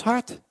op ons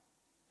hart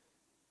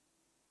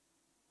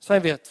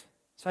zijn wet,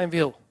 zijn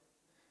wil.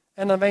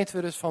 En dan weten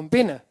we dus van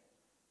binnen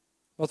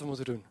wat we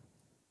moeten doen.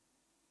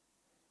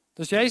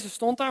 Dus Jezus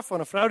stond daar voor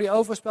een vrouw die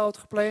overspel had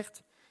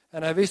gepleegd.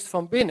 En hij wist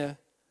van binnen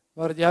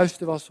wat het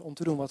juiste was om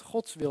te doen, wat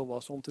Gods wil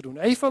was om te doen.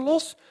 Even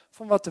los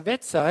van wat de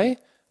wet zei,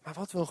 maar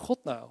wat wil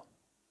God nou?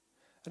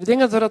 En ik denk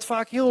dat we dat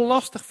vaak heel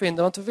lastig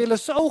vinden, want we willen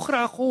zo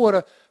graag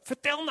horen,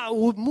 vertel nou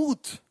hoe het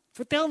moet.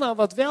 Vertel nou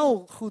wat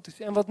wel goed is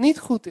en wat niet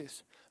goed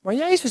is. Maar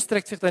Jezus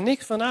trekt zich daar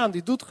niks van aan,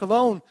 die doet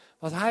gewoon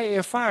wat hij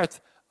ervaart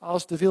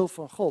als de wil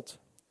van God.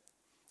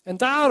 En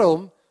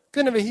daarom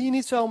kunnen we hier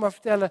niet zomaar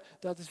vertellen,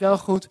 dat is wel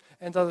goed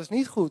en dat is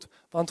niet goed.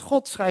 Want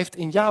God schrijft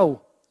in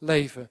jouw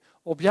leven,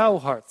 op jouw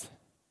hart.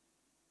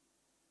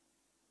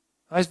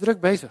 Hij is druk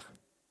bezig.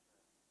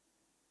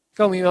 Er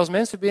komen hier wel eens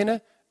mensen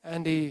binnen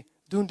en die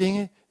doen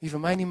dingen die van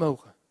mij niet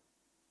mogen.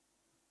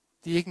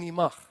 Die ik niet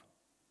mag.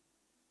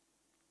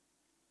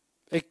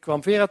 Ik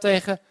kwam Vera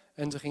tegen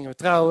en toen gingen we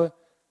trouwen.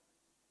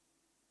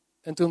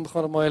 En toen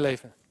begon het mooie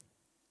leven.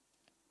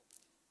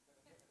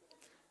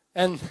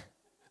 En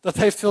dat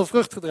heeft veel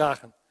vrucht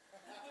gedragen.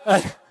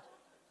 Het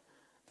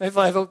heeft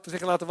wel even op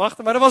zich laten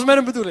wachten, maar dat was met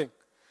een bedoeling.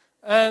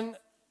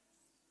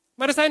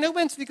 Maar er zijn ook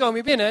mensen die komen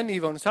hier binnen en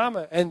die wonen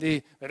samen. En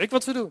die weet ik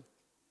wat ze doen.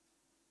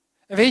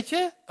 En weet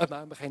je, het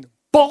maakt me geen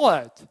bal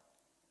uit.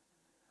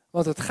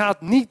 Want het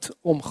gaat niet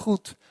om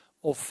goed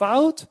of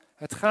fout.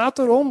 Het gaat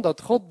erom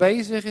dat God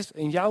bezig is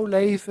in jouw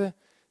leven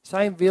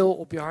zijn wil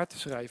op je hart te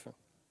schrijven.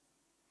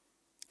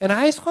 En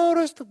hij is gewoon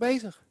rustig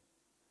bezig.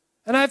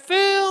 En hij heeft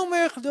veel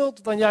meer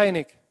geduld dan jij en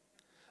ik.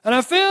 En hij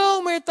heeft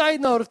veel meer tijd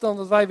nodig dan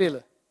dat wij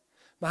willen.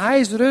 Maar hij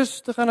is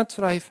rustig aan het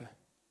schrijven.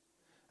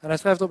 En hij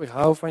schrijft op, ik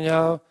hou van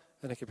jou.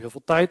 En ik heb heel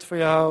veel tijd voor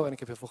jou. En ik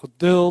heb heel veel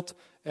geduld.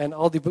 En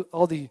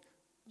al die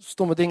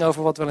stomme dingen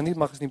over wat wel en niet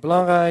mag is niet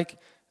belangrijk.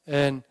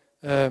 En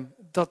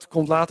dat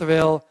komt later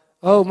wel.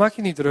 Oh, maak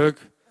je niet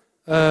druk.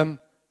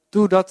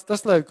 Doe dat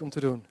is leuk om te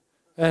doen.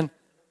 En,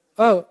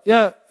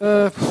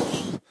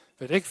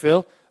 weet ik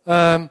veel.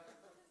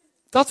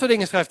 Dat soort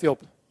dingen schrijft hij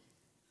op.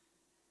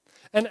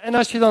 En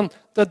als je dan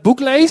dat boek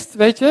leest,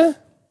 weet je.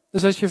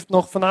 Dus als je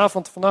nog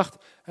vannacht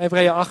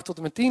Hebreeën 8 tot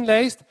en met 10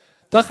 leest.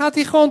 Dan gaat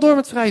hij gewoon door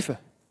met schrijven.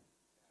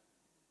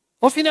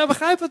 Of je nou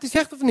begrijpt wat hij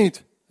zegt of niet.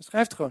 Hij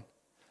schrijft gewoon.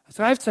 Hij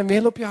schrijft zijn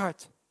wil op je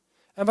hart.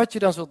 En wat je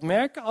dan zult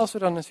merken, als er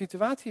dan een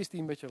situatie is die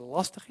een beetje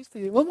lastig is.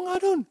 Dan wat moet ik nou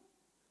doen?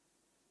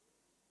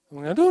 Wat moet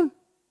ik nou doen?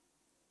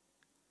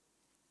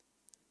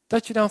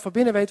 Dat je dan van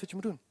binnen weet wat je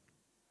moet doen.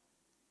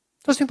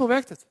 Zo simpel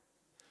werkt het.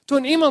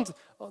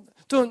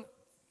 Toen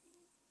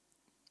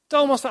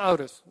Thomas'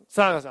 ouders,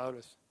 Sarah's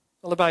ouders,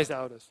 allebei zijn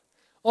ouders,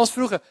 ons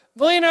vroegen,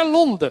 wil je naar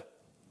Londen?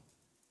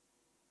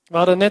 We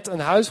hadden net een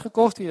huis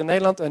gekocht hier in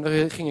Nederland en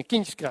we gingen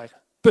kindjes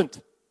krijgen. Punt.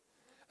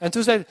 En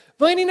toen zei hij,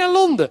 wil je niet naar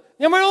Londen?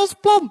 Ja, maar ons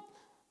plan.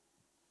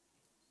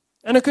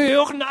 En dan kun je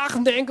ook na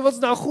gaan denken, wat is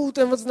nou goed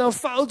en wat is nou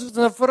fout, wat is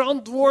nou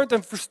verantwoord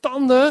en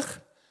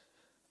verstandig.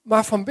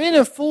 Maar van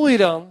binnen voel je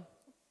dan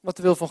wat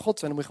de wil van God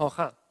zijn, dan moet je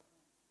gewoon gaan.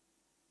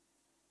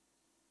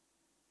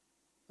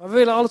 Maar we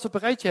willen alles op een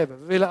rijtje hebben,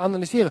 we willen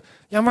analyseren.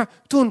 Ja, maar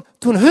toen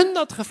hun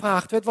dat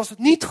gevraagd werd, was het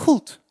niet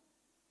goed.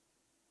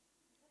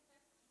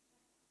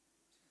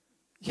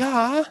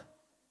 Ja,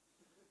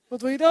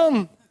 wat wil je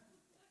dan?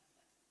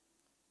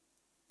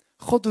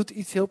 God doet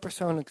iets heel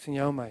persoonlijks in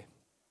jou en mij.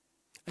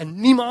 En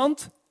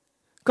niemand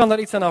kan daar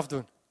iets aan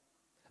afdoen.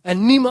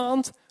 En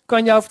niemand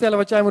kan jou vertellen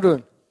wat jij moet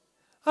doen.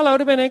 Hallo,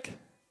 daar ben ik.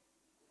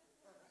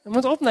 Je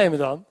moet opnemen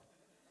dan.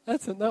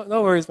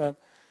 No worries, man.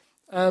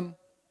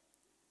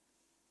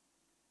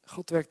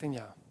 God werkt in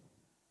jou.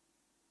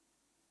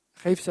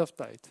 Geef jezelf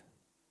tijd.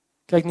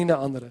 Kijk niet naar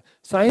anderen.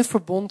 Zijn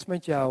verbond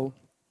met jou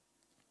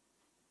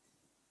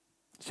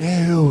is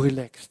heel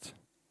relaxed.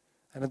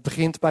 En het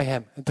begint bij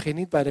hem. Het begint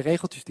niet bij de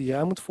regeltjes die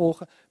jij moet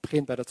volgen. Het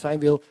begint bij dat zijn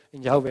wil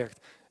in jou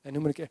werkt. En nu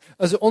moet ik,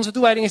 also onze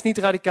toewijding is niet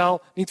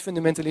radicaal, niet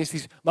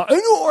fundamentalistisch, maar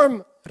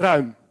enorm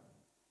ruim.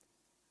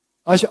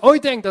 Als je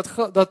ooit denkt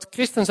dat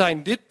christen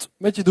zijn dit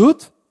met je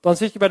doet, dan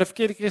zit je bij de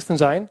verkeerde christen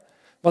zijn.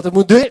 Want het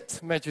moet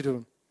dit met je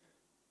doen.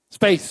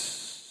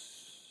 Space.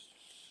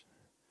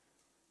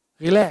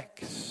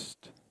 Relaxed.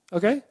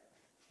 Oké?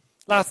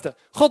 Laatste.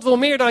 God wil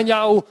meer dan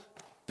jou.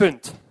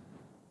 Punt.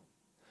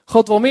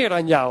 God wil meer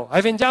dan jou.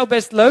 Hij vindt jou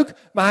best leuk,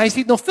 maar hij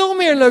ziet nog veel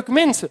meer leuke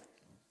mensen.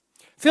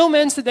 Veel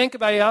mensen denken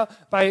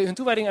bij hun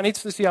toewijding aan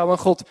iets tussen jou en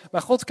God.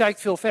 Maar God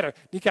kijkt veel verder.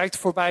 Die kijkt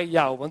voorbij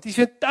jou. Want die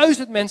vindt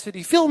 1000 mensen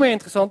die veel meer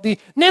interessant, die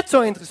net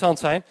zo interessant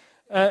zijn.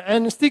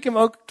 En stiekem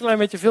ook een klein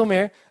beetje veel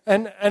meer.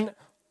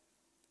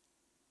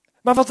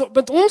 Maar wat er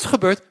met ons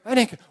gebeurt, wij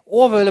denken,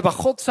 we willen bij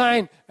God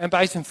zijn en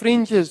bij zijn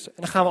vriendjes. En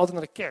dan gaan we altijd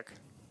naar de kerk.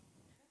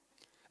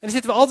 En dan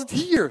zitten we altijd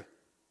hier.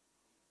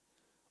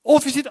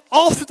 Of je zit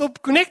altijd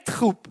op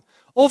connectgroep.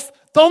 Of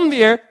dan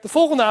weer de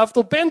volgende avond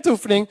op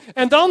bandoefening.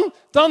 En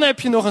dan heb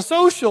je nog een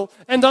social.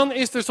 En dan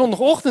is er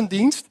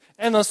zondagochtenddienst.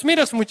 En dan 's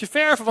middags moet je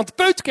verven, want de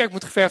peuterkerk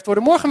moet geverfd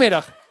worden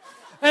morgenmiddag.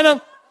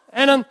 En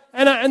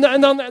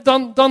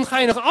dan ga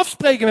je nog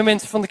afspreken met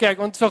mensen van de kerk,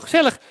 want het is zo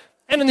gezellig.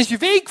 En dan is je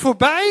week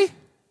voorbij.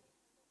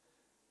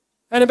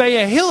 En dan ben je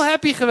heel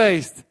happy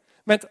geweest.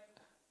 Met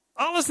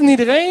alles en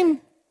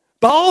iedereen.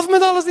 Behalve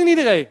met alles en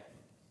iedereen.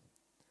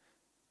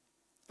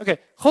 Oké,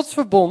 Gods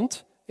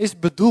verbond is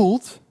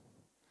bedoeld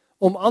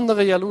om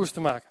anderen jaloers te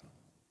maken.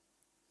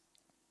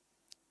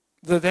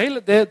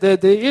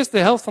 De eerste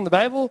helft van de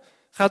Bijbel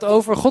gaat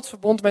over Gods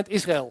verbond met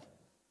Israël.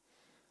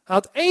 Hij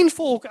had 1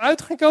 volk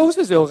uitgekozen,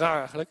 dat is heel raar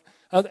eigenlijk.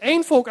 Hij had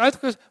 1 volk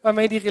uitgekozen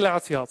waarmee hij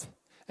relatie had.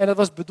 En dat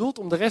was bedoeld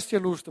om de rest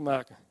jaloers te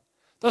maken.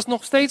 Dat is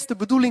nog steeds de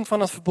bedoeling van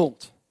het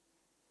verbond.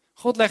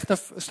 God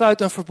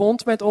sluit een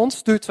verbond met ons,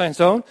 stuurt zijn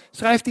zoon,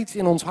 schrijft iets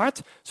in ons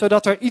hart,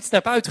 zodat er iets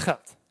naar buiten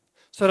gaat.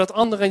 Zodat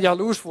anderen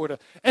jaloers worden.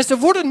 En ze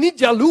worden niet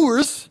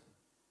jaloers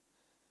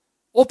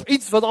op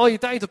iets wat al je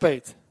tijd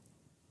opeet.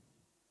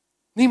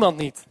 Niemand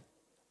niet.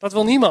 Dat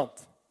wil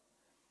niemand.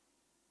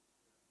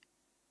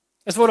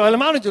 En ze worden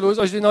helemaal niet jaloers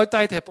als je nooit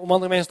tijd hebt om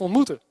andere mensen te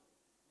ontmoeten.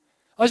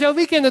 Als jouw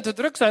weekenden te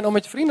druk zijn om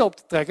met je vrienden op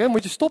te trekken,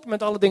 moet je stoppen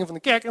met alle dingen van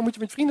de kerk en moet je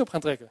met je vrienden op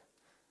gaan trekken.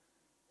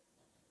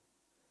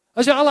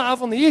 Als je alle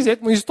avonden hier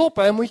zit, moet je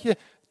stoppen en moet je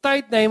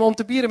tijd nemen om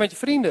te bieren met je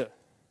vrienden.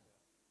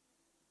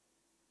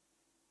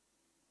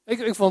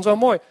 Ik vond het wel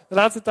mooi. De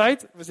laatste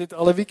tijd, we zitten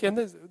alle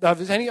weekenden,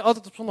 we zijn hier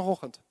altijd op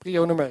zondagochtend,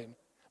 prio nummer 1.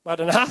 Maar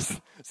daarnaast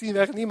zien we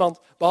echt niemand,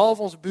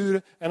 behalve onze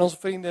buren en onze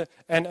vrienden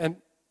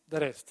en de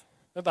rest. We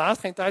hebben haast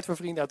geen tijd voor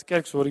vrienden uit de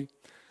kerk, sorry.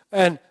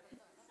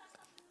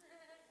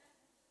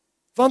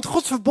 Want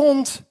Gods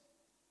verbond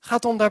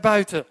gaat om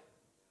daarbuiten.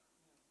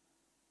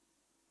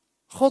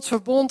 Gods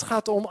verbond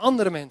gaat om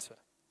andere mensen.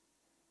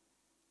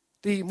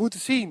 Die moeten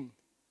zien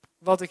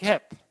wat ik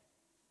heb.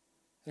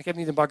 Ik heb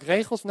niet een bak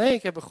regels, nee,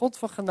 ik heb een God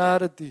van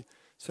genade die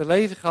zijn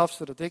leven gaf,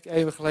 zodat ik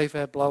eeuwig leven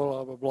heb, bla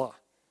bla bla bla.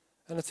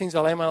 En dat zien ze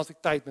alleen maar als ik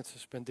tijd met ze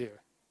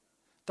spendeer.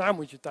 Daar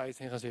moet je tijd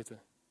in gaan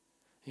zitten.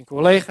 In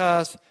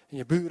collega's, in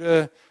je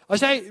buren. Als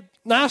jij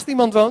naast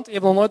iemand woont, je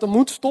hebt nog nooit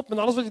ontmoet, stop met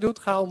alles wat je doet,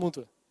 ga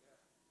ontmoeten.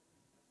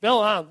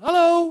 Bel aan,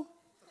 hallo.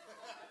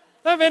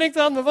 Daar ben ik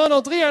dan, we wonen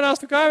al 3 jaar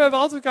naast elkaar, we hebben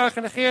altijd elkaar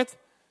genegeerd.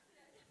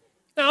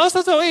 Nou, als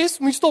dat zo is,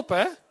 moet je stoppen,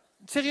 hè.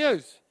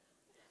 Serieus.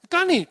 Dat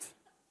kan niet.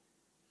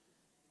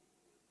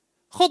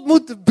 God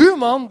moet de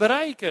buurman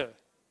bereiken.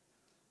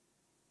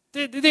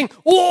 Die denkt,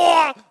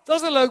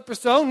 dat is een leuk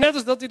persoon. Net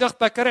als dat hij dacht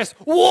bij Cares.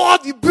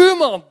 Die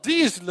buurman,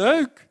 die is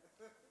leuk.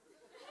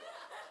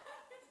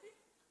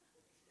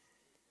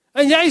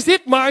 En jij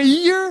zit maar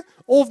hier,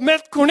 of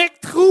met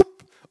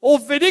connectgroep,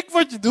 of weet ik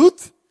wat je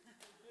doet.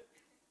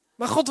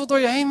 Maar God wil door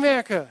je heen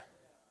werken.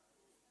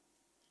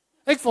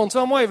 Ik vond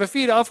het zo mooi. We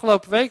vierden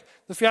afgelopen week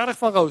de verjaardag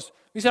van Roos.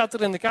 Wie zat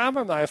er in de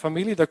kamer? Nou ja,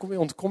 familie, daar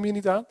ontkom je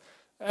niet aan.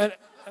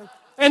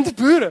 En de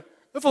buren.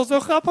 Dat vond ik zo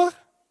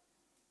grappig.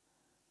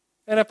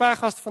 En een paar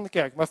gasten van de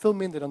kerk, maar veel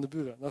minder dan de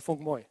buren. Dat vond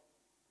ik mooi.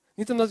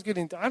 Niet omdat ik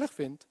jullie niet aardig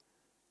vind,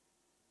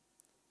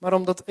 maar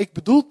omdat ik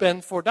bedoeld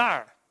ben voor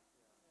daar.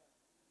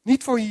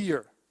 Niet voor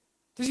hier.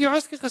 Het is hier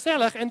hartstikke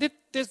gezellig en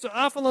dit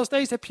avond als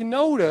deze heb je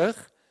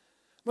nodig,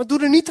 maar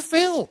doe er niet te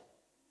veel.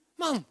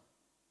 Man,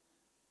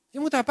 je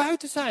moet daar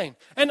buiten zijn.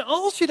 En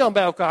als je dan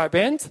bij elkaar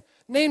bent,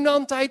 neem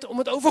dan tijd om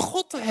het over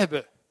God te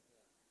hebben.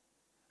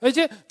 Weet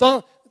je,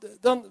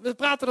 we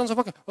praten dan zo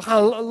makkelijk. We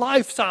gaan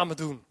live samen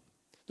doen.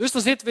 Dus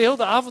dan zitten we heel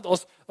de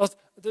avond,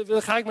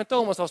 dan ga ik met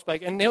Thomas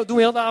afspreken. En doen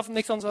we heel de avond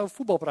niks anders over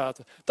voetbal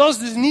praten. Dat is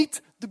dus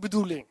niet de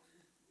bedoeling.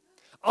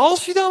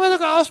 Als je dan met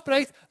elkaar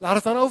afspreekt, laat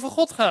het dan over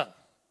God gaan.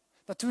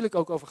 Natuurlijk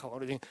ook over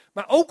gewone dingen.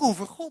 Maar ook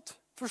over God.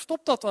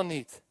 Verstop dat dan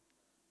niet.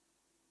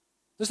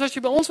 Dus als je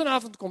bij ons een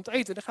avond komt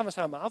eten, dan gaan we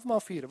samen avondmaal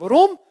vieren.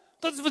 Waarom?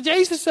 Dat is wat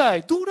Jezus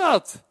zei. Doe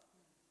dat.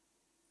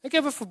 Ik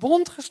heb een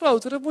verbond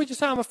gesloten, dat moet je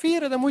samen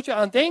vieren, daar moet je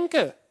aan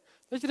denken.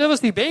 Weet je, dat was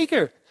die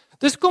beker.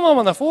 Dus kom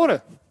allemaal naar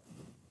voren.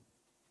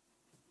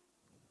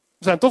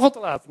 We zijn toch al te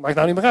laat, maakt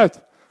nou niet meer uit.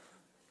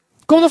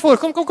 Kom naar voren,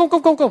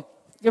 kom.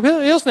 Ik heb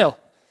heel snel.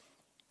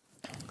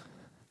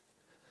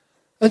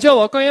 En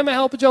Joel, kan jij mij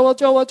helpen?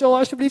 Joel,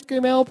 alsjeblieft, kun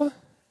je mij helpen?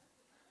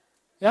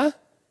 Ja?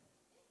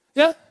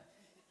 Ja?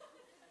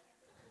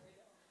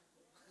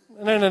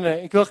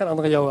 Nee, ik wil geen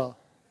andere Joel.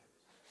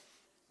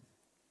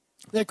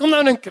 Nee, kom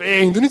nou in een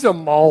kring, doe niet zo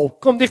mal.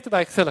 Kom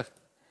dichterbij, gezellig.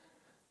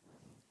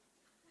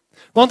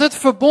 Want het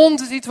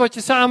verbond is iets wat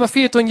je samen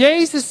viert toen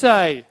Jezus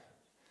zei.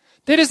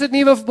 Dit is het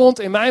nieuwe verbond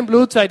in mijn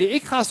bloed, zei hij,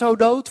 ik ga zo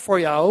dood voor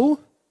jou.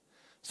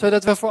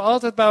 Zodat we voor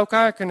altijd bij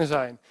elkaar kunnen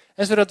zijn.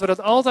 En zodat we dat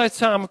altijd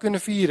samen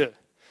kunnen vieren.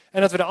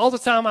 En dat we er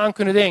altijd samen aan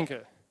kunnen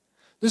denken.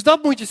 Dus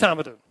dat moet je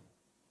samen doen.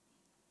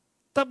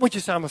 Dat moet je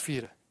samen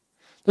vieren.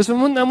 Dus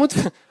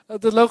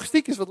de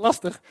logistiek is wat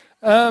lastig.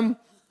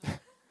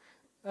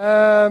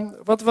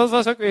 Wat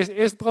was ook eerst?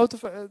 Eerst brood?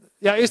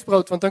 Eerst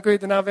brood, want dan kun je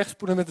daarna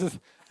wegspoelen met het...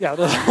 Ja,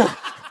 dat,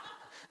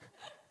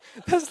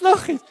 dat is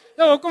logisch.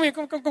 Nou, kom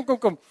hier,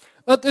 kom.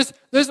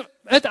 Dus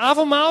het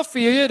avondmaal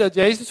vier je dat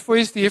Jezus voor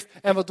je stierf.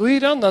 En wat doe je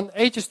dan? Dan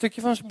eet je een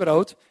stukje van zijn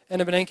brood. En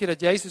dan bedenk je dat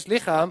Jezus'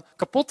 lichaam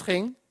kapot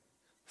ging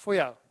voor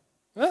jou.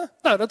 Ja?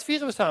 Nou, dat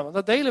vieren we samen.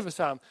 Dat delen we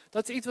samen.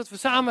 Dat is iets wat we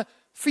samen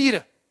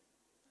vieren.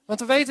 Want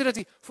we weten dat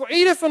hij voor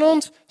ieder van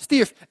ons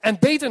stierf. En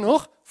beter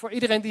nog, voor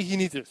iedereen die hier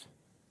niet is.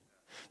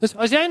 Dus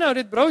als jij nou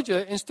dit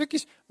broodje in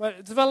stukjes... Maar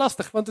het is wel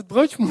lastig, want het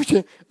broodje moet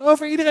je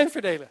over iedereen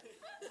verdelen.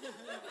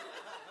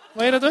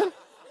 Wil je dat doen?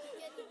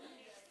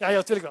 Ja,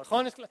 natuurlijk wel.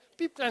 Gewoon in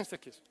piepklein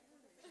stukjes.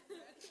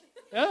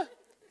 Ja? Doe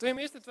je hem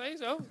eerst de twee,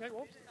 zo. Kijk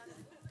op.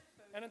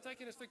 En dan trek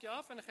je een stukje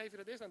af en dan geef je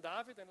dat eerst aan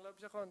David en dan loop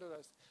je zo gewoon door de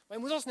rest. Maar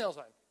je moet wel snel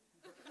zijn.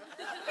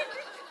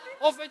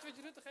 Of weet je wat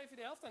je doet? Dan geef je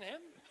de helft aan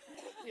hem.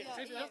 Hier,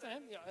 geef je de helft aan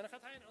hem. Ja, en dan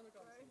gaat hij aan de andere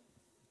kant.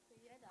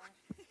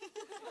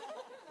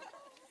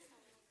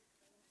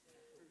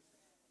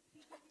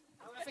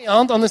 Hou even in je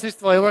hand, anders is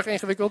het wel heel erg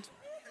ingewikkeld.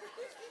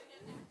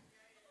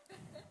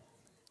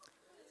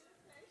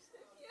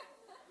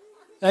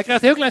 Ja, je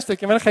krijgt een heel klein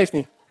stukje, maar dat geeft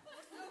niet.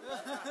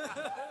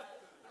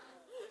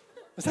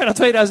 We zijn al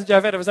 2000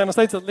 jaar verder, we zijn nog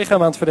steeds het lichaam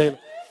aan het verdelen.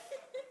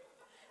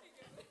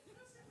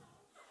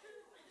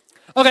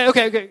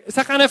 Oké.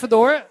 Ze gaan even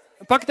door.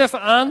 Pak het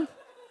even aan.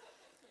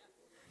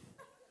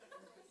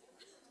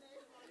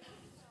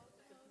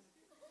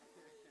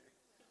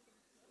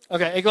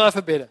 Oké, ik wil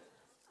even bidden.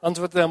 Anders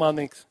wordt het helemaal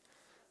niks.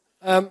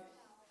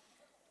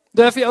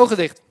 Doe even je ogen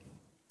dicht.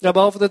 Ja,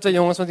 behalve de twee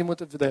jongens, want die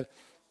moeten het verdelen.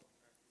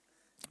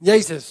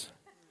 Jezus,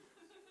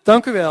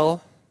 dank u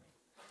wel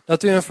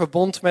dat u een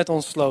verbond met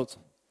ons sloot.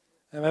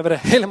 En we hebben er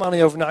helemaal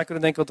niet over na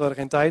kunnen denken, want we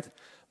hadden geen tijd.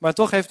 Maar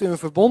toch heeft u een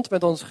verbond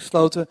met ons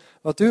gesloten,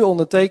 wat u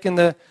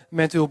ondertekende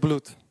met uw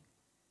bloed.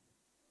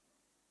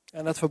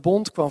 En dat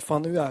verbond kwam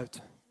van u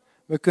uit.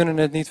 We kunnen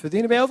het niet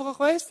verdienen. Ben je overal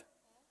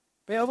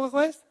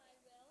geweest?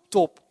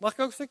 Top. Mag ik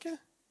ook een stukje?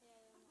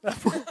 Ja.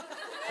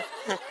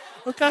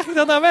 Hoe krijg ik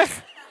dat nou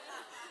weg?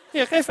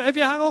 Hier, heb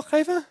je haar al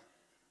gegeven?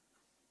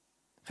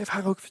 Geef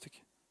haar ook een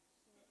stukje.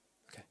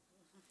 Oké.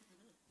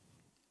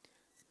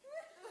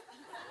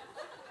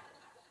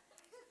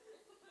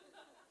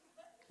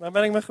 Waar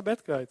ben ik mijn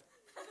gebed kwijt?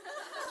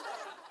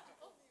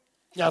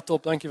 Ja,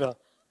 top, dankjewel.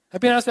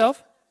 Heb je nou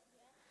zelf?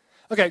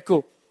 Oké,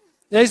 cool.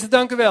 Jezus,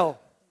 dank u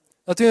wel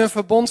dat u een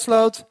verbond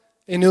sloot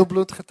in uw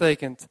bloed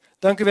getekend.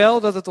 Dank u wel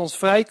dat het ons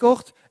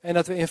vrijkocht en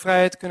dat we in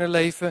vrijheid kunnen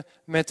leven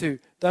met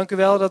u. Dank u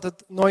wel dat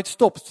het nooit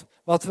stopt,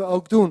 wat we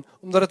ook doen,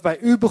 omdat het bij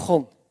u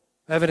begon.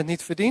 We hebben het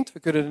niet verdiend, we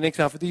kunnen er niks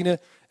aan verdienen.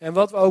 En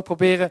wat we ook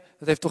proberen,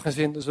 dat heeft toch geen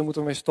zin, dus we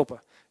moeten ermee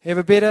stoppen. Heer,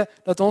 we bidden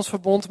dat ons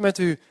verbond met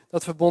u,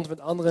 dat verbond met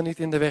anderen niet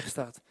in de weg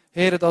staat.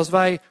 Heer, dat als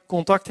wij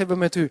contact hebben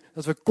met u,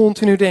 dat we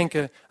continu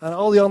denken aan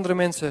al die andere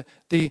mensen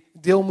die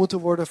deel moeten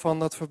worden van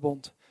dat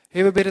verbond.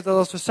 Heer, we bidden dat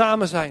als we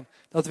samen zijn,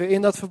 dat we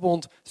in dat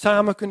verbond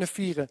samen kunnen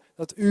vieren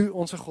dat u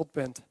onze God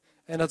bent.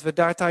 En dat we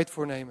daar tijd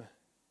voor nemen.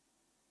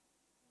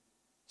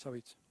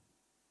 Zoiets.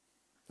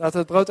 Laten we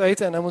het brood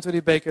eten en dan moeten we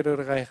die beker door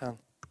de rij gaan.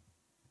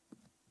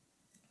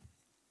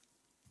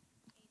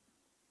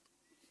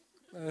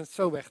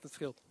 Zo weg, dat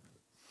scheelt.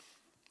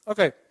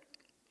 Oké.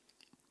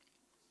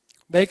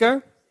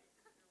 Beker.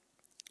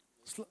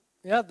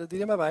 Ja, die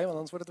er maar bij, want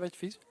anders wordt het een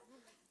beetje vies.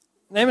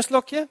 Neem een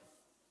slokje.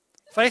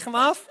 Veeg hem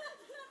af.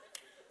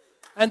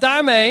 En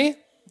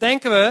daarmee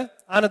denken we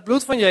aan het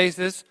bloed van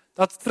Jezus,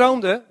 dat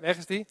stroomde, weg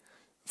is die,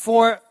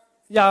 voor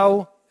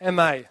jou en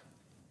mij.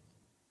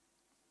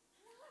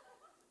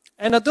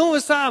 En dat doen we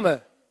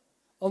samen,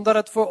 omdat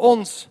het voor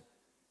ons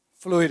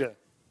vloeide.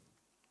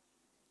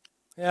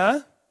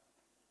 Ja?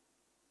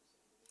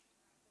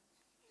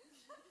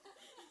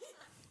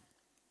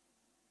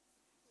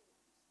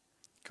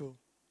 Cool.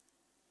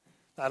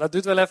 Nou, dat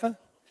duurt wel even.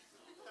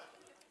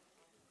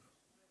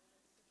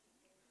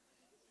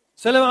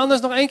 Zullen we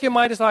anders nog één keer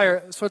My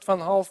Desire, een soort van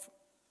half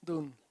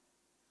doen?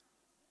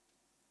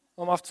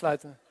 Om af te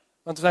sluiten.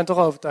 Want we zijn toch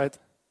over tijd.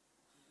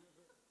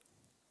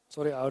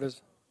 Sorry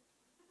ouders.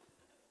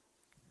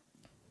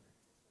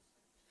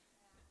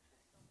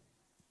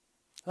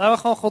 Laten we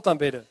gewoon God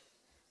aanbidden.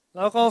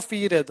 Laten we gewoon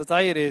vieren dat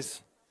Hij er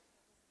is.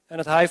 En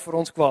dat Hij voor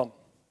ons kwam.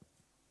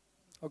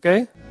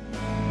 Oké?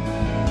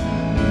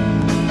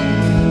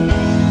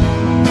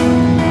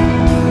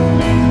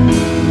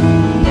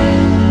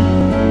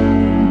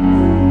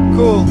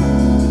 Cool.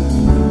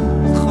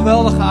 Een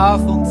geweldige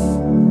avond.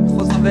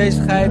 Gods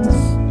aanwezigheid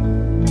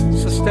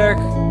is zo sterk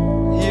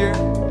hier,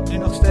 nu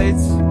nog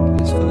steeds,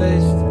 is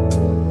geweest.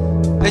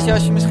 Weet je,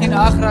 als je misschien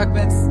aangeraakt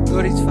bent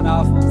door iets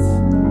vanavond,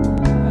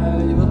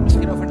 je wilt er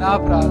misschien over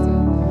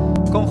napraten,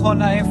 kom gewoon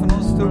naar een van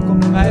ons toe, kom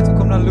naar mij toe,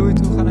 kom naar Louis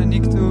toe, ga naar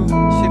Nick toe,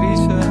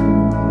 Cherise.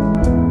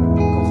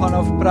 Kom gewoon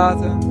over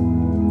praten.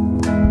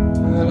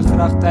 We willen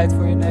graag tijd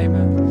voor je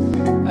nemen.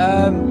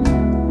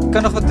 Je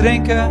kan nog wat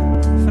drinken,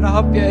 even een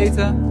hapje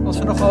eten, als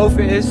er nog over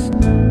is.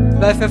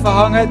 Blijf even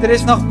hangen, er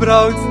is nog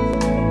brood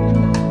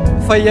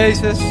van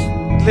Jezus,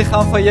 het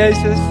lichaam van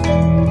Jezus.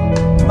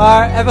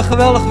 Maar heb een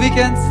geweldig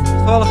weekend, een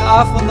geweldige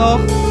avond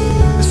nog.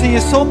 We zien je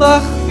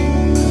zondag,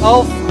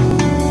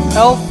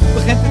 10:30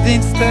 begint de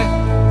dienst.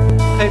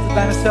 Vergeet het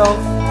bijna zelf.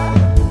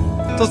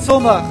 Tot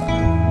zondag.